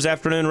Reason, Denver's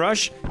Afternoon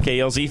Rush,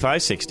 KLZ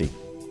 560.